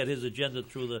helped to get his agenda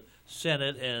through the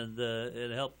Senate, and it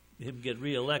helped him get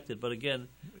reelected. But again,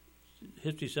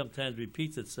 history sometimes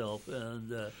repeats itself.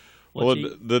 And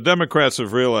the Democrats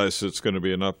have realized it's going to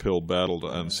be an uphill battle to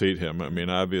unseat him. I mean,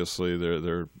 obviously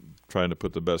they're trying to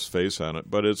put the best face on it,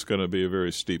 but it's going to be a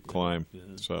very steep climb.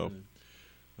 So.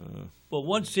 Well,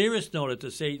 one serious note at the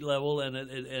state level, and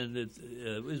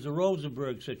is the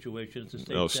Rosenberg situation at the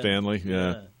state. Oh, Stanley,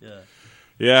 yeah.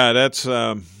 Yeah, that's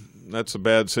a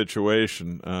bad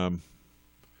situation.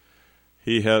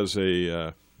 He has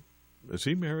a. Is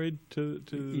he married to?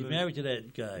 He's married to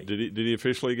that guy. Did he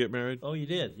officially get married? Oh, he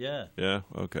did. Yeah. Yeah.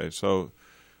 Okay. So,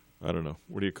 I don't know.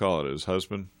 What do you call it? His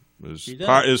husband?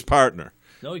 His partner?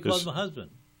 No, he calls him a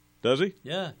husband. Does he?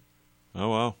 Yeah. Oh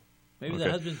wow. Maybe okay.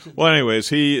 the husband. Well, anyways,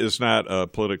 he is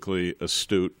not politically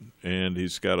astute, and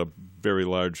he's got a very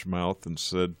large mouth and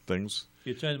said things.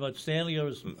 You're talking about Stanley or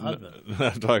his husband?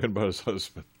 I'm talking about his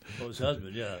husband. Oh, his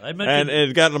husband, yeah. And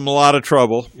it got him a lot of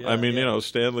trouble. Yeah, I mean,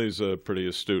 Stanley's a pretty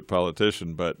astute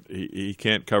politician, but he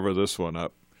can't cover this one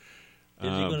up. Is he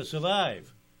going to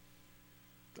survive?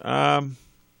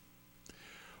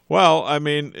 Well, I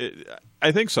mean,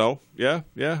 I think so. Yeah.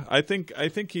 I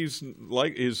think he's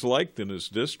liked in his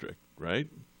district, right?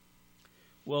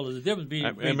 Well, there's a difference being.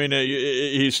 I mean,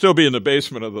 he'd still be in the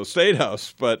basement of the State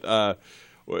House, but are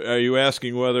you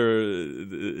asking whether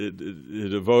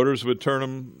the voters would turn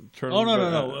him?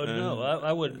 No.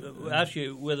 I would ask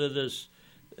you whether this,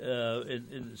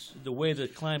 in the way the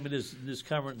climate is in this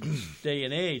current day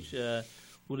and age,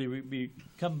 will he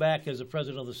come back as a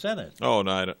president of the Senate? Oh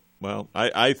no,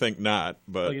 I think not.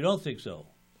 But you don't think so?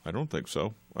 I don't think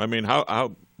so. I mean,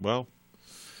 how well?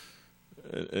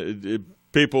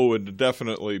 People would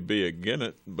definitely be against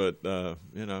it, but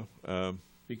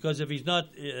because if he's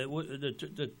not,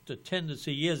 the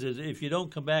tendency is if you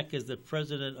don't come back as the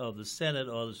president of the Senate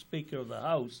or the Speaker of the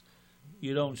House,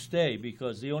 you don't stay.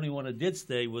 Because the only one who did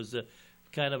stay was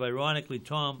kind of ironically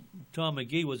Tom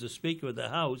McGee was the Speaker of the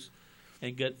House,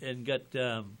 and got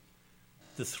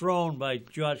dethroned by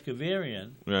George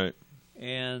Kavarian. Right.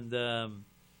 And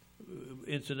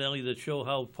incidentally, to show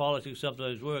how politics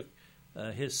sometimes work,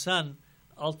 his son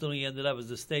ultimately ended up as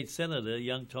the state senator,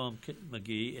 young Tom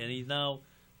McGee, and he's now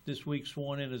this week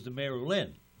sworn in as the mayor of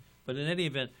Lynn. But in any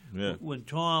event, when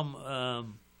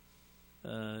Tom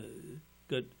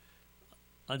got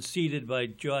unseated by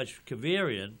George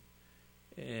Kavarian,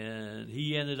 and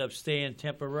he ended up staying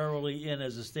temporarily in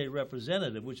as a state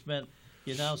representative, which meant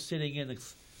you're now sitting in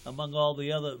among all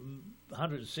the other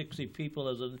 160 people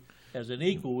as an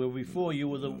equal, where before you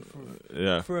were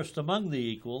the first among the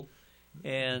equal.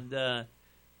 And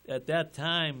at that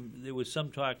time, there was some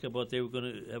talk about they were going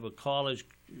to have a college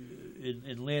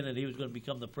in Lynn, and he was going to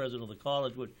become the president of the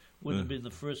college, which wouldn't have been the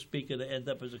first speaker to end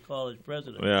up as a college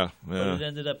president.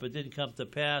 But it didn't come to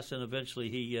pass, and eventually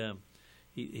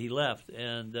he left.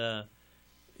 And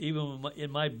even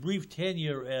in my brief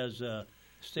tenure as a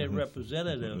state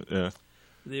representative,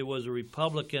 there was a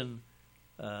Republican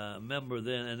member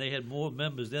then, and they had more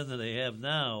members then than they have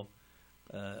now.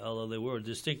 Although they were a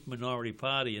distinct minority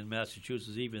party in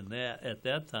Massachusetts, even at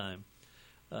that time,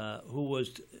 who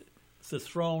was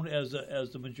thrown as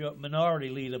the minority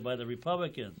leader by the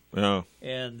Republicans. Yeah.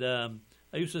 And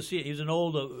I used to see he's an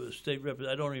older state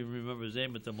representative. I don't even remember his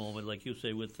name at the moment, like you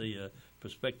say, with the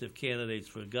prospective candidates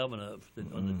for governor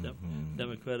on the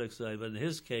Democratic side. But in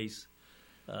his case,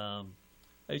 I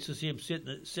used to see him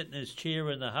sitting in his chair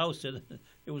in the House, and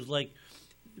it was like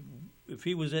if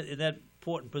he was in that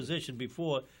important position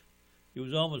before, he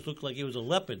was almost looked like he was a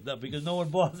leopard because no one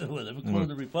bothered with him, including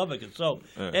the Republicans. So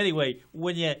anyway,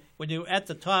 when you're at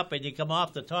the top and you come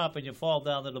off the top and you fall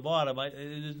down to the bottom,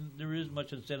 there isn't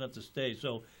much incentive to stay.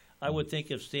 So I would think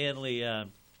if Stanley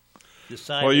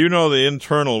decided. Well, you know the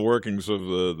internal workings of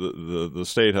the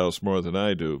State House more than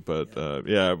I do, but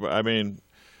I mean.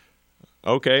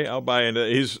 Okay, I'll buy into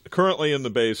it. He's currently in the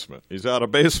basement. He's out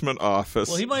of basement office.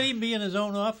 Well, he might even be in his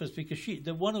own office because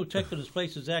the one who took his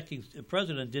place as acting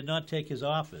president did not take his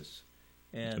office.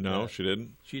 And, no, she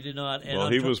didn't? She did not. And well,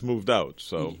 he was moved out,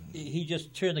 so... He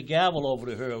just turned the gavel over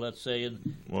to her, let's say.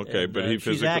 But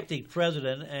she's acting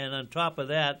president, and on top of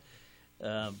that...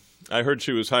 I heard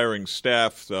she was hiring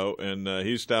staff, though, and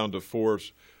he's down to 4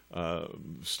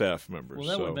 staff members. Well,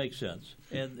 that would make sense,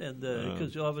 and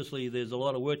because obviously there's a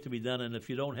lot of work to be done, and if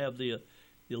you don't have the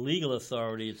legal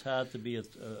authority, it's hard to be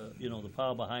the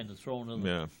power behind the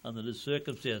throne under this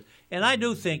circumstance. And I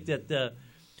do think that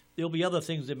there'll be other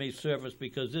things that may surface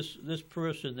because this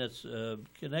person that's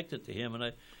connected to him,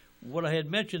 and what I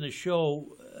had mentioned the show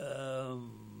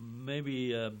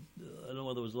maybe I don't know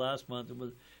whether it was last month,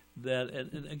 was that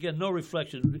and again no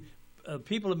reflection.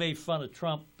 People have made fun of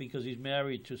Trump because he's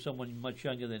married to someone much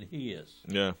younger than he is.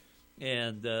 Yeah.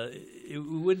 And it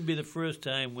wouldn't be the first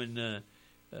time when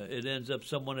it ends up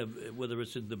someone, whether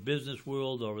it's in the business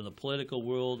world or in the political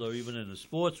world or even in the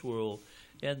sports world,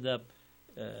 end up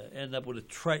with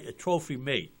a trophy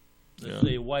mate. Let's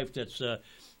say a wife that's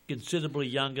considerably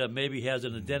younger, maybe has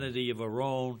an identity of her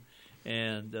own.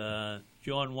 And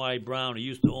John Y. Brown, who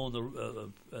used to own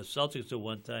the Celtics at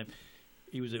one time,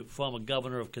 he was a former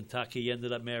governor of Kentucky. He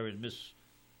ended up marrying Miss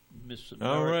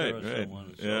America or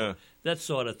someone. So that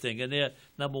sort of thing. And they're,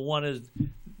 number one is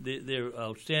they're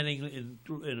outstanding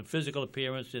in a physical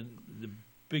appearance, and the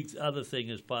big other thing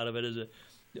as part of it is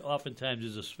oftentimes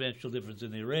there's a substantial difference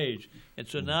in their age. And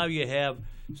so now you have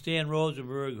Stan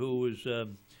Rosenberg, who is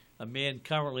a man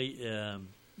currently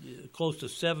close to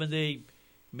 70,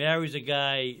 marries a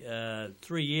guy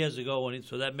 3 years ago, and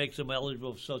so that makes him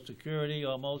eligible for Social Security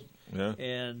almost. Yeah.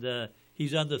 And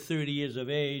he's under 30 years of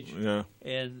age. Yeah.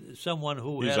 And someone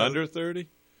who he's under 30?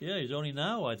 Yeah, he's only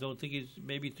now. I don't think he's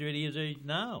maybe 30 years of age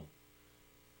now.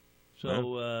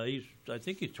 So I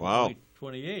think he's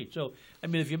 28. So, I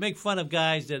mean, if you make fun of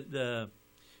guys that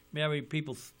marry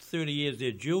people 30 years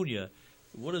their junior.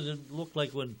 What does it look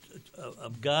like when a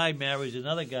guy marries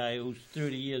another guy who's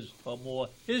 30 years or more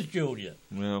his junior?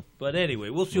 Yeah. But anyway,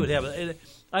 we'll see what happens.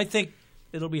 I think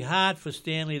it'll be hard for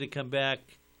Stanley to come back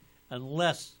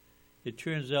unless it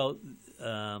turns out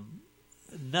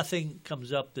nothing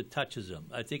comes up that touches him.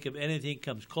 I think if anything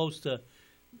comes close to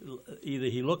either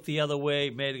he looked the other way,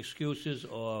 made excuses,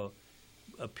 or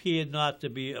appeared not to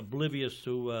be oblivious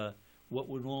to what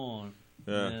went on,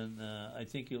 and I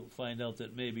think you'll find out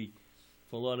that maybe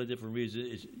for a lot of different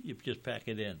reasons you just pack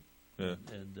it in. Yeah.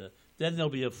 And then there'll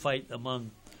be a fight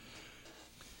among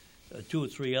 2 or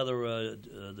 3 other,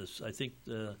 I think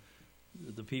the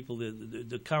people,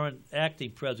 the current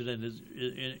acting president is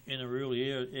in her early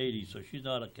 80s, so she's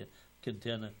not a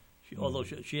contender. Although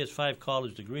she has 5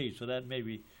 college degrees, so that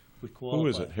maybe would qualify. Who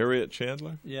is it? Harriet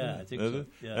Chandler? Yeah, I think is so. It?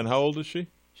 Yeah. And how old is she?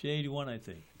 She's 81, I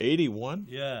think. 81?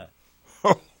 Yeah.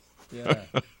 Yeah.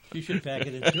 You should pack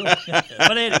it in too.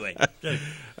 But anyway.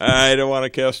 I don't want to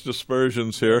cast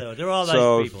aspersions here. No, they're all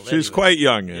nice people. She's anyway. quite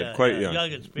young, quite young.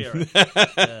 Young in spirit.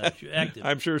 She's active.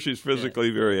 I'm sure she's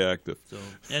physically very active. So,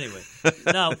 anyway.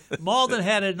 Now, Malden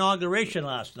had an inauguration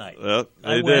last night.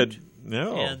 They did.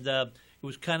 No. And it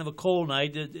was kind of a cold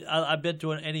night. I've been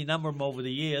to any number of them over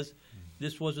the years.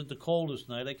 This wasn't the coldest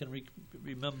night. I can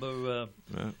remember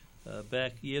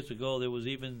back years ago, there was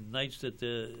even nights that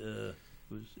it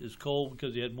was cold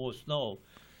because you had more snow.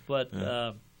 But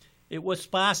it was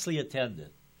sparsely attended.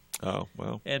 Oh,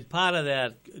 well. And part of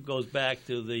that goes back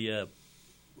to the,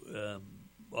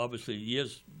 obviously,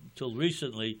 years till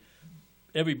recently,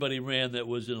 everybody ran that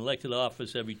was in elected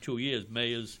office every 2 years,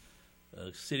 mayors,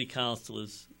 city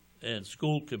councilors, and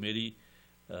school committee.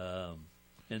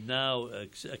 And now,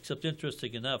 except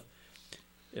interesting enough,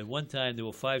 at one time there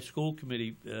were 5 school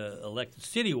committee elected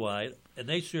citywide, and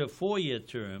they served 4-year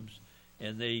terms,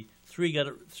 and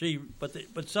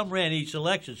but some ran each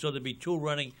election, so there'd be 2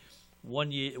 running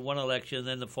one election, and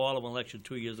then the following election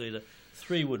 2 years later,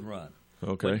 3 would run.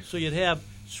 Okay. So you'd have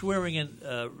swearing-in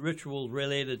rituals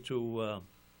related to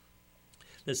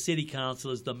the city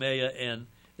councilors, the mayor, and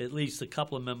at least a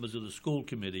couple of members of the school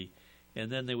committee,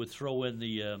 and then they would throw in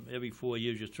every 4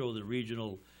 years you throw the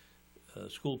regional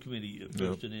school committee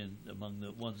person in among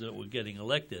the ones that were getting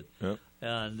elected. Yep.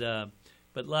 And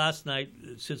but last night,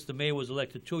 since the mayor was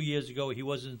elected 2 years ago, he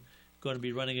wasn't going to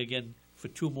be running again for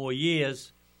 2 more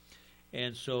years.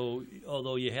 And so,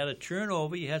 although you had a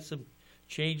turnover, you had some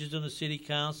changes in the city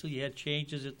council, you had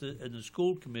changes in the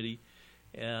school committee,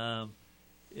 and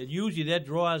usually that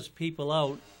draws people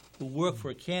out who work for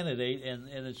a candidate, and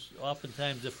it's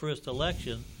oftentimes the first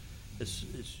election. It's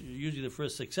usually the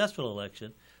first successful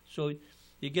election. So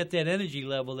you get that energy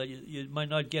level that you might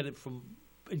not get it from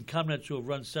incumbents who have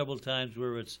run several times,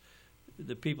 where it's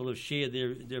the people have shared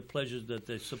their pleasures that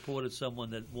they supported someone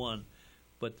that won,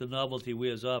 but the novelty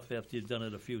wears off after you've done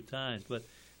it a few times. But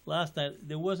last night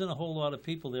there wasn't a whole lot of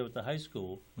people there at the high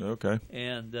school. Okay.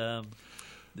 And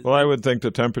well, I would think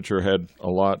the temperature had a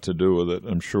lot to do with it,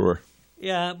 I'm sure.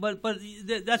 Yeah, but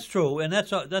that's true, and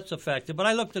that's a factor. But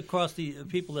I looked across the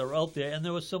people that were out there, and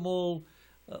there were some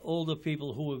older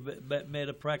people who have made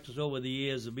a practice over the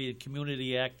years of being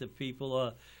community active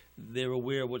people. They're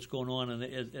aware of what's going on,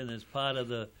 and as part of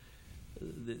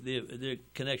their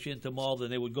connection to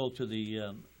Malden, they would go to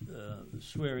the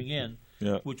swearing in,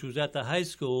 which was at the high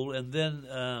school, and then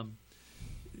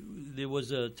there was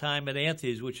a time at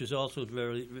Anthony's, which is also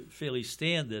fairly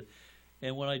standard.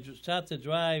 And when I started to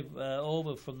drive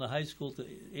over from the high school to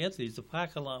Anthony's, the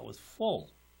parking lot was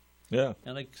full. Yeah.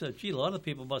 And I said, gee, a lot of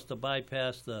people must have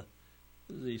bypassed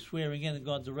the swearing in and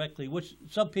gone directly, which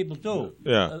some people do.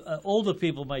 Yeah. Older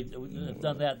people might have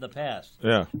done that in the past.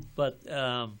 Yeah. But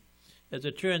as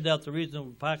it turned out, the reason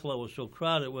the parking lot was so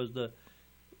crowded was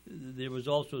there was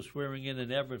also swearing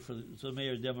in Everett for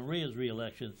Mayor DeMaria's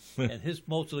re-election, and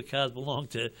most of the cars belonged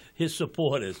to his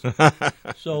supporters.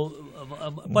 So,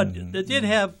 but they did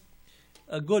have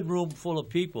a good room full of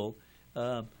people.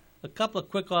 A couple of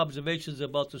quick observations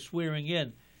about the swearing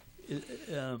in.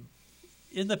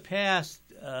 In the past,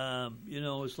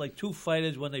 it's like 2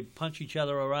 fighters when they punch each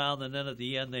other around, and then at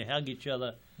the end they hug each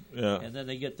other, and then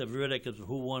they get the verdict of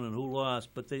who won and who lost.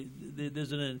 But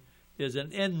there's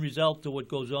an end result to what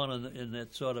goes on in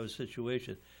that sort of a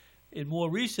situation. In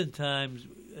more recent times,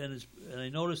 and I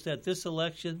noticed that this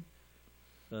election,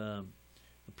 the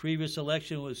previous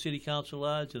election was City Council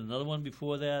Lodge, and another one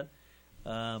before that,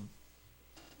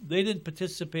 they didn't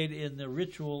participate in the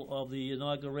ritual of the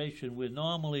inauguration, where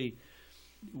normally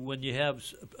when you have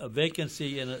a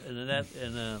vacancy in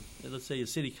a let's say a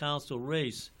city council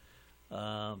race,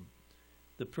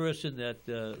 the the person that,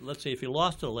 let's say if he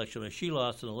lost an election or she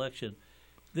lost an election,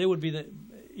 they would be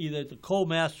either the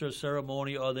co-master of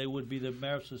ceremony or they would be the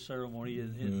master of ceremony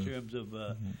in terms of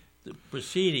the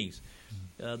proceedings.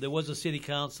 There was a city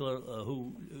councilor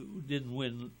who didn't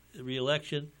win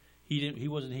re-election. He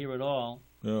wasn't here at all.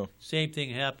 No. Same thing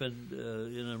happened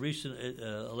in a recent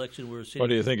election where a city.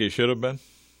 What do you think he should have been?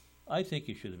 I think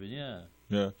he should have been, yeah.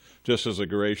 Yeah, just as a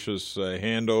gracious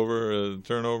turnover of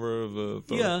the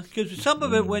authority. Yeah, because some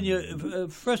of it, when you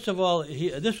first of all,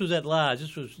 this was at large.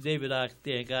 This was David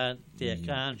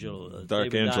D'Arcangelo.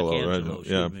 D'Arcangelo, right?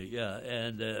 Excuse me. Yeah,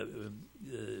 and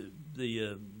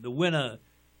the winner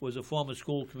was a former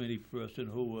school committee person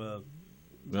who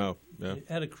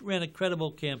ran a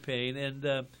credible campaign,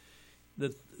 and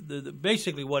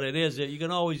basically what it is, you can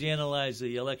always analyze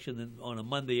the election on a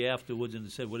Monday afterwards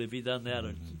and say, well, if he done that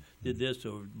or did this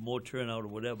or more turnout or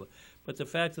whatever. But the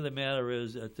fact of the matter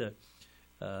is that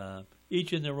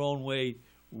each in their own way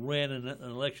ran an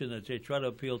election that they try to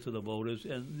appeal to the voters,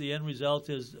 and the end result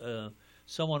is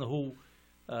someone who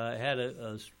had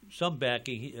some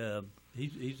backing.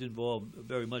 He's involved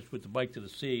very much with the Bike to the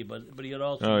Sea, but he had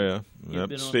also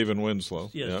Stephen Winslow.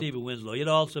 Yeah, Stephen Winslow. He had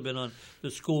also been on the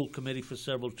school committee for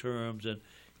several terms, and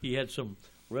he had some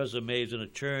resume as an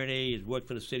attorney. He'd worked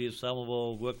for the city of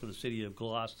Somerville, worked for the city of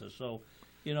Gloucester. So,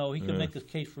 he could make a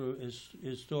case for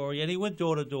his story, and he went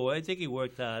door to door. I think he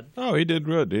worked hard. Oh, he did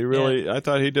good. He really, I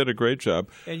thought he did a great job.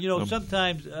 And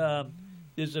sometimes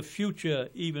there's a future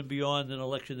even beyond an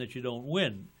election that you don't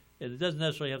win. And it doesn't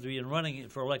necessarily have to be in running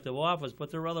for elective office, but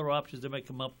there are other options that may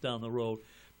come up down the road.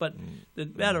 But the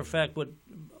matter of fact, what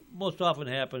most often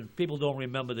happens, people don't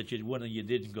remember that you went and you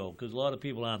didn't go, because a lot of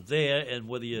people aren't there, and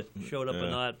whether you showed up or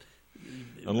not.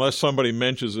 Unless somebody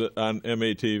mentions it on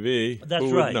MATV, that's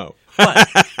who right. would know?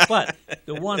 But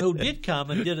the one who did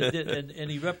come and and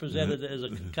he represented as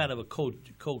a kind of a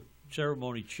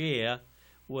co-ceremony chair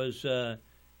was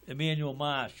Emmanuel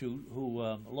Marsh,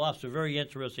 who lost a very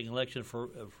interesting election for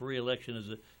re-election as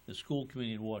the school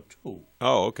committee in Ward 2.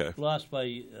 Oh, okay. Lost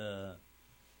by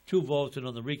 2 votes, and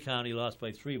on the recount he lost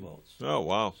by 3 votes. Oh,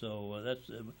 wow. So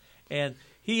and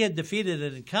he had defeated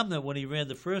an incumbent when he ran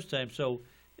the first time, so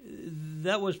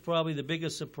that was probably the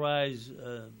biggest surprise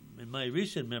in my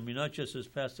recent memory, not just this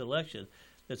past election,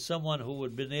 that someone who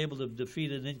had been able to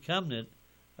defeat an incumbent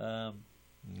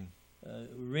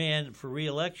ran for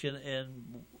re-election,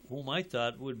 and whom I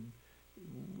thought would,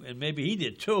 and maybe he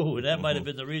did too, and that might have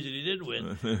been the reason he didn't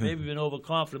win. Maybe been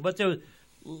overconfident. But there was,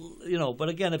 but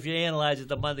again, if you analyze it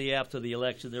the Monday after the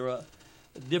election, there are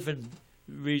different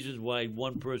reasons why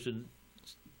one person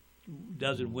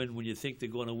doesn't win when you think they're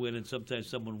going to win, and sometimes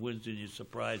someone wins and you're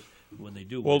surprised when they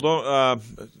do win. Well,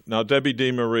 now Debbie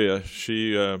DeMaria,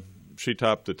 she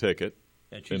topped the ticket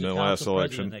in the last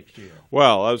election. Next year.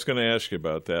 Well, I was going to ask you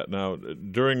about that. Now,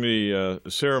 during the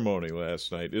ceremony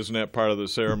last night, isn't that part of the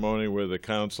ceremony where the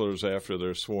councilors, after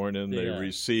they're sworn in, they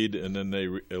reseed and then they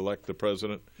elect the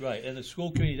president? Right, and the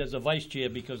school committee does a vice chair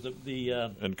because the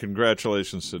and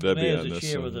congratulations to Debbie on this. The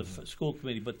chair of the school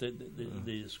committee, but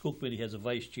the school committee has a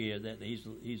vice chair that he's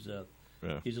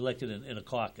elected in a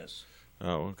caucus.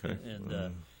 Oh, okay.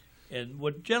 And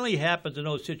what generally happens in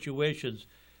those situations,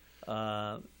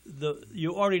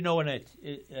 you already know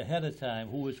ahead of time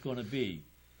who it's going to be.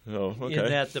 Oh, okay. In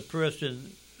that the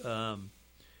person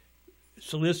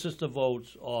solicits the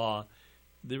votes, or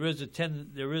there is a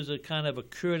kind of a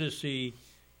courtesy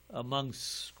among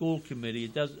school committee.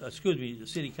 The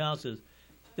city councils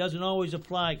doesn't always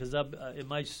apply, because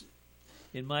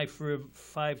in my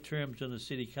 5 terms on the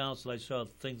city council, I saw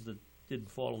things that didn't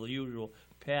follow the usual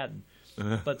pattern,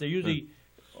 but they usually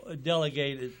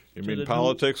delegated. You mean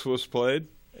politics was played?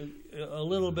 A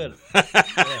little bit.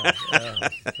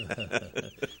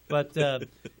 But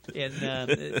in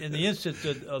the instance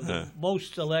of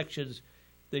most elections,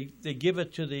 they give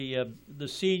it to the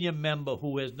senior member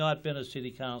who has not been a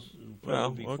city council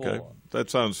before. Okay, that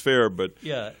sounds fair, but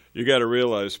you got to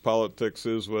realize politics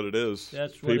is what it is.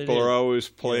 That's what people it is. Are always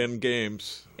playing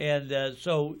games, and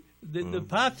so the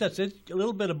part that's a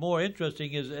little bit more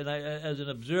interesting is, and I, as an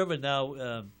observer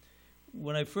now.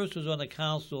 When I first was on the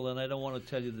council, and I don't want to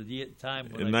tell you the time.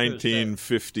 In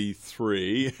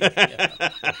 1953. Yeah,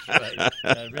 that's right.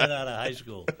 I ran out of high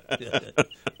school.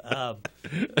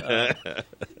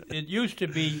 It used to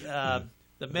be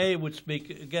the mayor would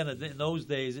speak, again, in those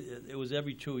days, it was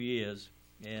every 2 years.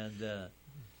 And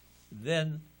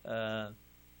then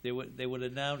they would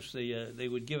announce, they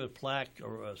would give a plaque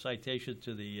or a citation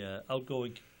to the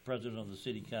outgoing president of the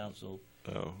city council.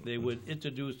 Oh. They would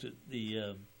introduce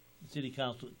the city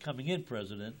council coming in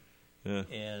president,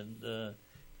 and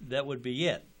that would be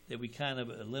it. that we kind of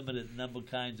limited number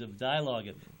of kinds of dialogue.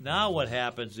 Now what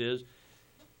happens is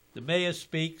the mayor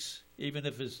speaks, even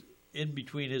if it's in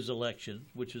between his election,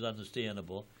 which is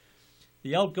understandable.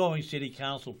 The outgoing city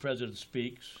council president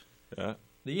speaks. Yeah.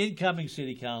 The incoming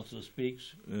city councilor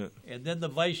speaks. Yeah. And then the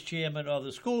vice chairman of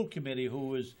the school committee,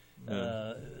 who is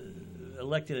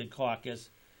elected in caucus,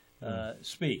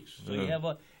 speaks. So you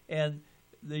have and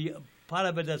the part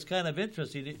of it that's kind of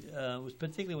interesting was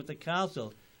particularly with the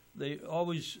council. They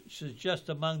always suggest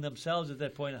among themselves at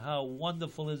that point how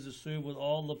wonderful it is to serve with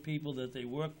all the people that they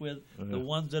work with, the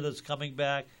ones that is coming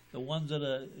back, the ones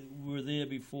that were there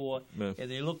before, and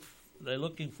they're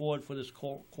looking forward for this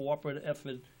cooperative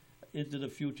effort into the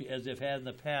future as they've had in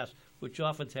the past, which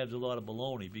oftentimes a lot of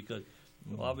baloney because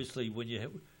obviously when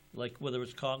you like whether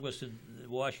it's Congress in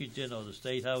Washington or the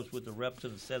State House with the reps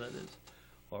and the senators,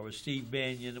 or a Steve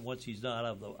Bannon once he's not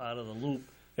out of the loop.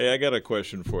 Hey, I got a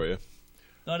question for you.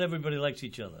 Not everybody likes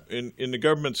each other. In the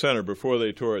government center before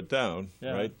they tore it down,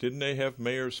 Yeah. right? Didn't they have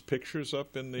mayor's pictures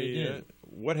up in the? They did.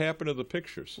 What happened to the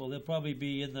pictures? Well, they'll probably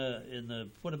be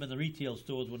put them in the retail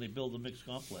stores when they build the mixed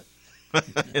complex.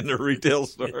 In the retail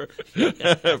store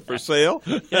for sale?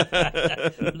 If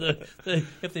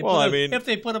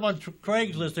they put them on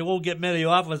Craigslist, they won't get many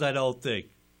offers, I don't think.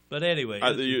 But anyway,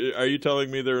 Are you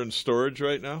telling me they're in storage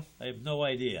right now? I have no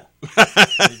idea.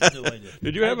 No idea.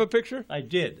 Did you have a picture? I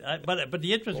did, but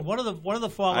the interesting one of the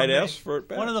former I'd ask for it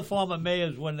back. One of the former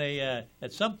mayors, when they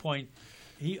at some point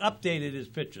he updated his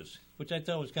pictures, which I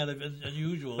thought was kind of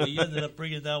unusual. He ended up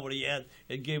bringing down what he had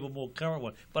and gave a more current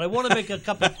one. But I want to make a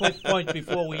couple of quick points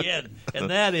before we end, and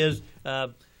that is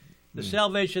the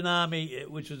Salvation Army,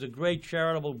 which is a great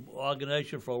charitable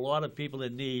organization for a lot of people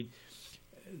in need.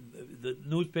 The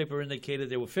newspaper indicated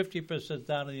they were 50%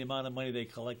 down in the amount of money they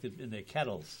collected in their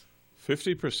kettles.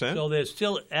 50%? So they're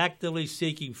still actively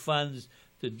seeking funds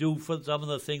to do for some of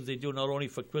the things they do, not only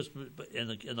for Christmas but in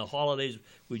the holidays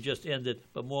we just ended,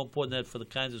 but more important that for the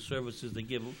kinds of services they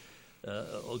give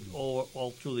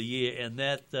all through the year. And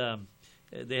that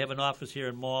they have an office here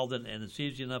in Malden, and it's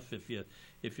easy enough if your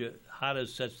heart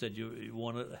is such that you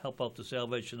want to help out the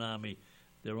Salvation Army.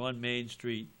 They're on Main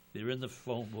Street. They're in the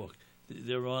phone book.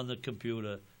 They're on the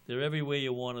computer. They're everywhere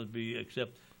you want to be,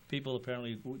 except people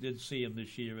apparently didn't see them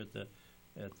this year at the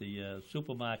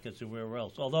supermarkets and wherever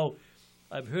else. Although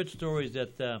I've heard stories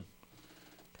that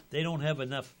they don't have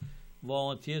enough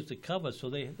volunteers to cover, so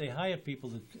they hire people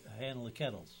to handle the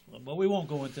kettles. But we won't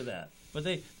go into that. But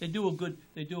they do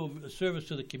a service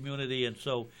to the community, and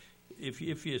so if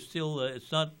you're still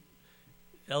it's not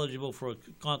eligible for a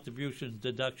contribution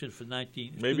deduction for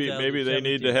 19. Maybe they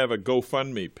need to have a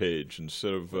GoFundMe page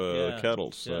instead of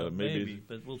kettles. Maybe,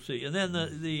 but we'll see. And then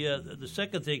the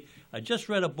second thing, I just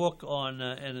read a book on,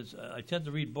 and I tend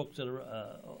to read books that are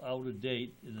out of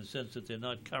date in the sense that they're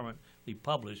not currently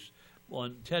published,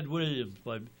 on Ted Williams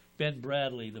by Ben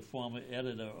Bradley, the former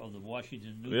editor of the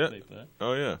Washington newspaper. Yeah.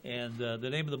 Oh, yeah. And the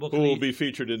name of the book... Who will be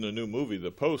featured in the new movie, The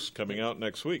Post, coming out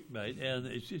next week. Right, and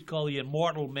it's called The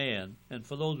Immortal Man. And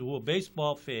for those who are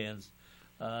baseball fans,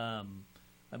 I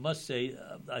must say,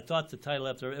 I thought the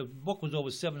title the book was over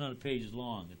 700 pages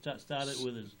long. It started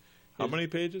with his... How many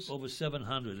pages? Over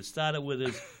 700. It started with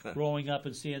his growing up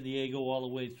in San Diego all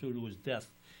the way through to his death.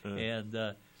 And...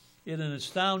 in an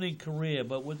astounding career,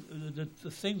 but with the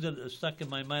things that stuck in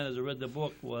my mind as I read the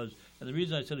book was, and the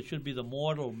reason I said it should be the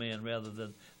mortal man rather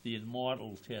than the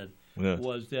immortal Ted,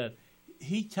 was that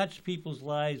he touched people's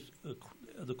lives,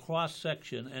 the cross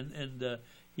section, and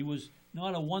he was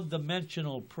not a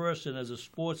one-dimensional person as a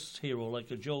sports hero like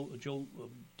a Joe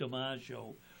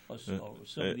DiMaggio or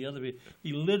some of the other people.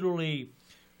 He literally,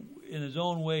 in his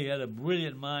own way, had a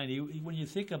brilliant mind. When you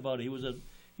think about it, he was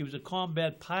a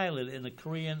combat pilot in the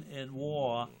Korean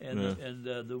War and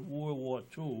the World War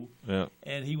II,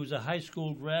 and he was a high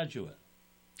school graduate.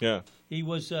 Yeah, he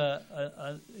was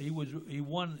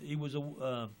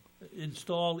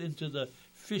installed into the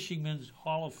Fisherman's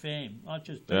Hall of Fame, not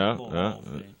just Baseball Hall of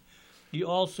Fame. He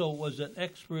also was an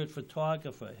expert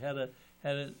photographer, had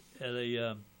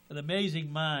an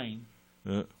amazing mind,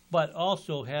 but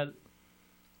also had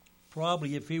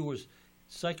probably, if he was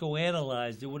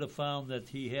psychoanalyzed, they would have found that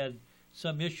he had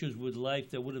some issues with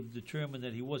life that would have determined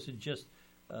that he wasn't just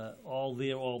all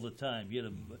there all the time.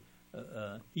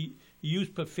 He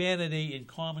used profanity in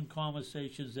common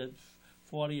conversations that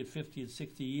 40 and 50 and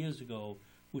 60 years ago,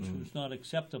 which was not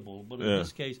acceptable. But in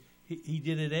this case, he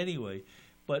did it anyway.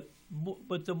 But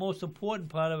the most important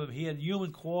part of him, he had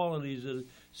human qualities that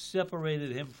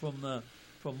separated him from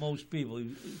most people. He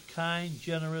was kind,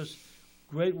 generous,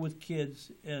 great with kids,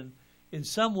 and in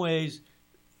some ways,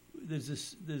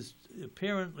 there's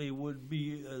apparently would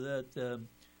be that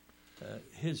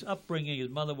his upbringing, his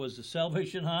mother was a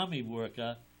Salvation Army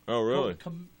worker. Oh, really?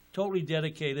 Totally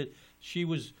dedicated. She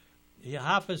was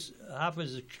half his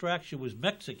extraction was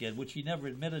Mexican, which he never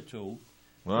admitted to.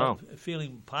 Wow.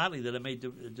 Feeling partly that it may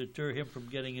deter him from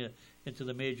getting into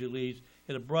the major leagues.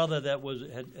 He had a brother that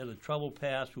had a troubled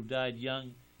past who died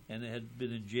young and had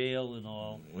been in jail and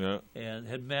all. Yeah. And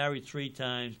had married 3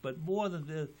 times. But more than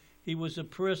that, he was a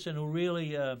person who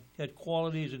really had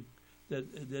qualities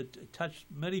that touched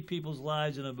many people's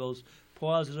lives in a most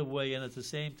positive way. And at the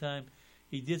same time,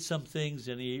 he did some things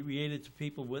and he related to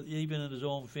people, even in his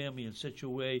own family, in such a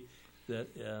way that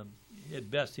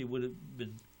at best he would have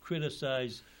been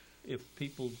criticized if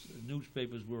people's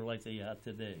newspapers were like they are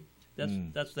today.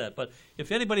 That's that. But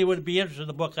if anybody would be interested in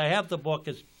the book, I have the book.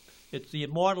 It's The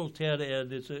Immortal Ted,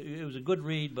 and it was a good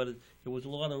read, but it was a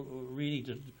lot of reading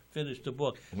to finish the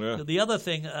book. Yeah. The other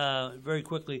thing, very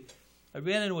quickly, I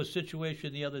ran into a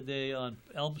situation the other day on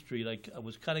Elm Street. I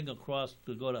was cutting across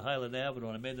to go to Highland Avenue,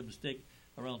 and I made the mistake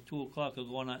around 2 o'clock of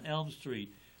going on Elm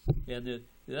Street. And it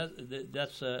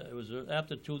was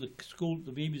after 2,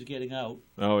 the baby's getting out.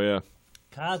 Oh, yeah.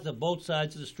 Cars on both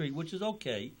sides of the street, which is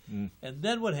okay. And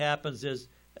then what happens is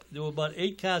there were about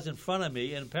 8 cars in front of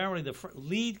me, and apparently the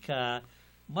lead car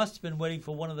must have been waiting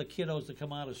for one of the kiddos to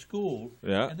come out of school.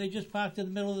 Yeah. And they just parked in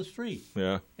the middle of the street.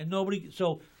 Yeah. And nobody.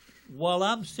 So while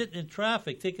I'm sitting in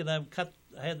traffic thinking I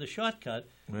had the shortcut,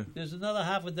 there's another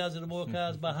half a dozen or more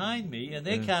cars behind me, and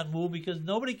they can't move because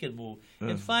nobody can move.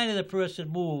 And finally the person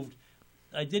moved.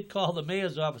 I did call the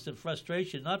mayor's office in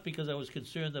frustration, not because I was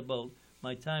concerned about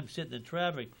my time sitting in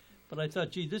traffic, but I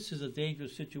thought, gee, this is a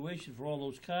dangerous situation for all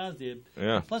those cars there.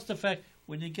 Yeah. Plus the fact,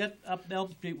 when you get up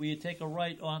Elm Street where you take a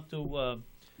right onto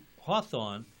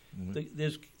Hawthorne,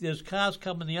 there's cars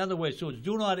coming the other way, so it's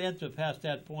do not enter past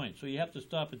that point. So you have to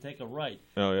stop and take a right.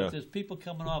 Oh, yeah. But there's people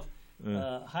coming off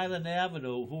Highland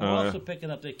Avenue who are also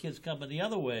picking up their kids coming the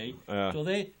other way. So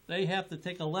they have to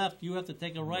take a left. You have to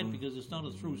take a right because it's not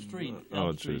a through street.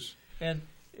 Elm Street. Jeez. And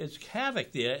it's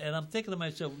havoc there. And I'm thinking to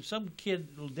myself, some kid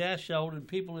will dash out and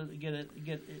people get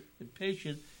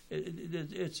impatient.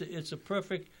 It's a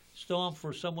perfect storm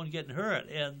for someone getting hurt.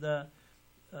 And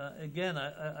again,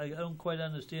 I don't quite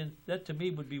understand. That to me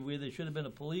would be where there should have been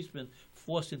a policeman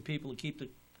forcing people to keep the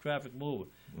traffic moving.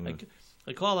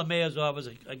 I called the mayor's office.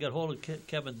 I got hold of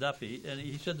Kevin Duffy, and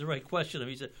he said the right question.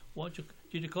 He said,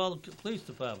 did you call the police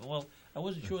department? Well, I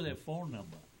wasn't sure their phone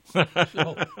number.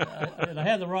 So, and I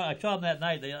had the wrong. I told him that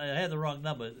night I had the wrong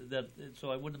number,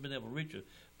 so I wouldn't have been able to reach her.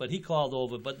 But he called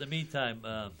over. But in the meantime,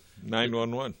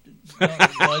 911.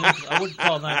 I wouldn't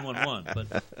call 911, but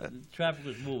the traffic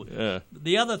was moving. Yeah.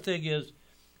 The other thing is,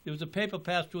 there was a paper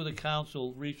passed through the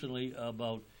council recently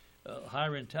about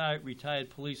hiring retired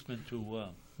policemen to.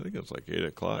 I think it's like 8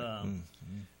 o'clock.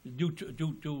 Do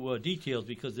details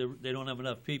because they don't have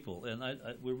enough people, and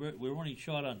we're running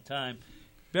short on time.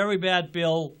 Very bad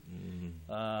bill.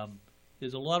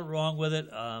 There's a lot wrong with it.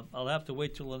 I'll have to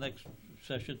wait till the next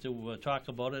session to talk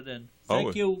about it. And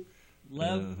thank you,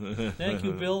 Lev. Thank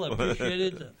you, Bill. I appreciate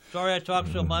it. Sorry I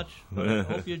talked so much. I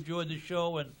hope you enjoyed the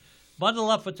show. And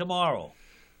bundle up for tomorrow.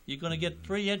 You're going to get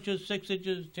 3 inches, 6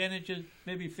 inches, 10 inches,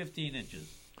 maybe 15 inches.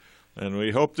 And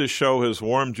we hope this show has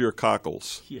warmed your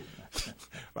cockles. Yeah.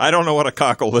 I don't know what a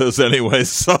cockle is anyway,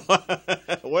 so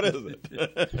what is it?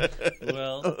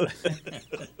 Well,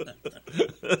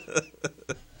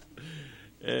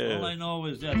 all I know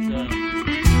is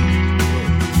that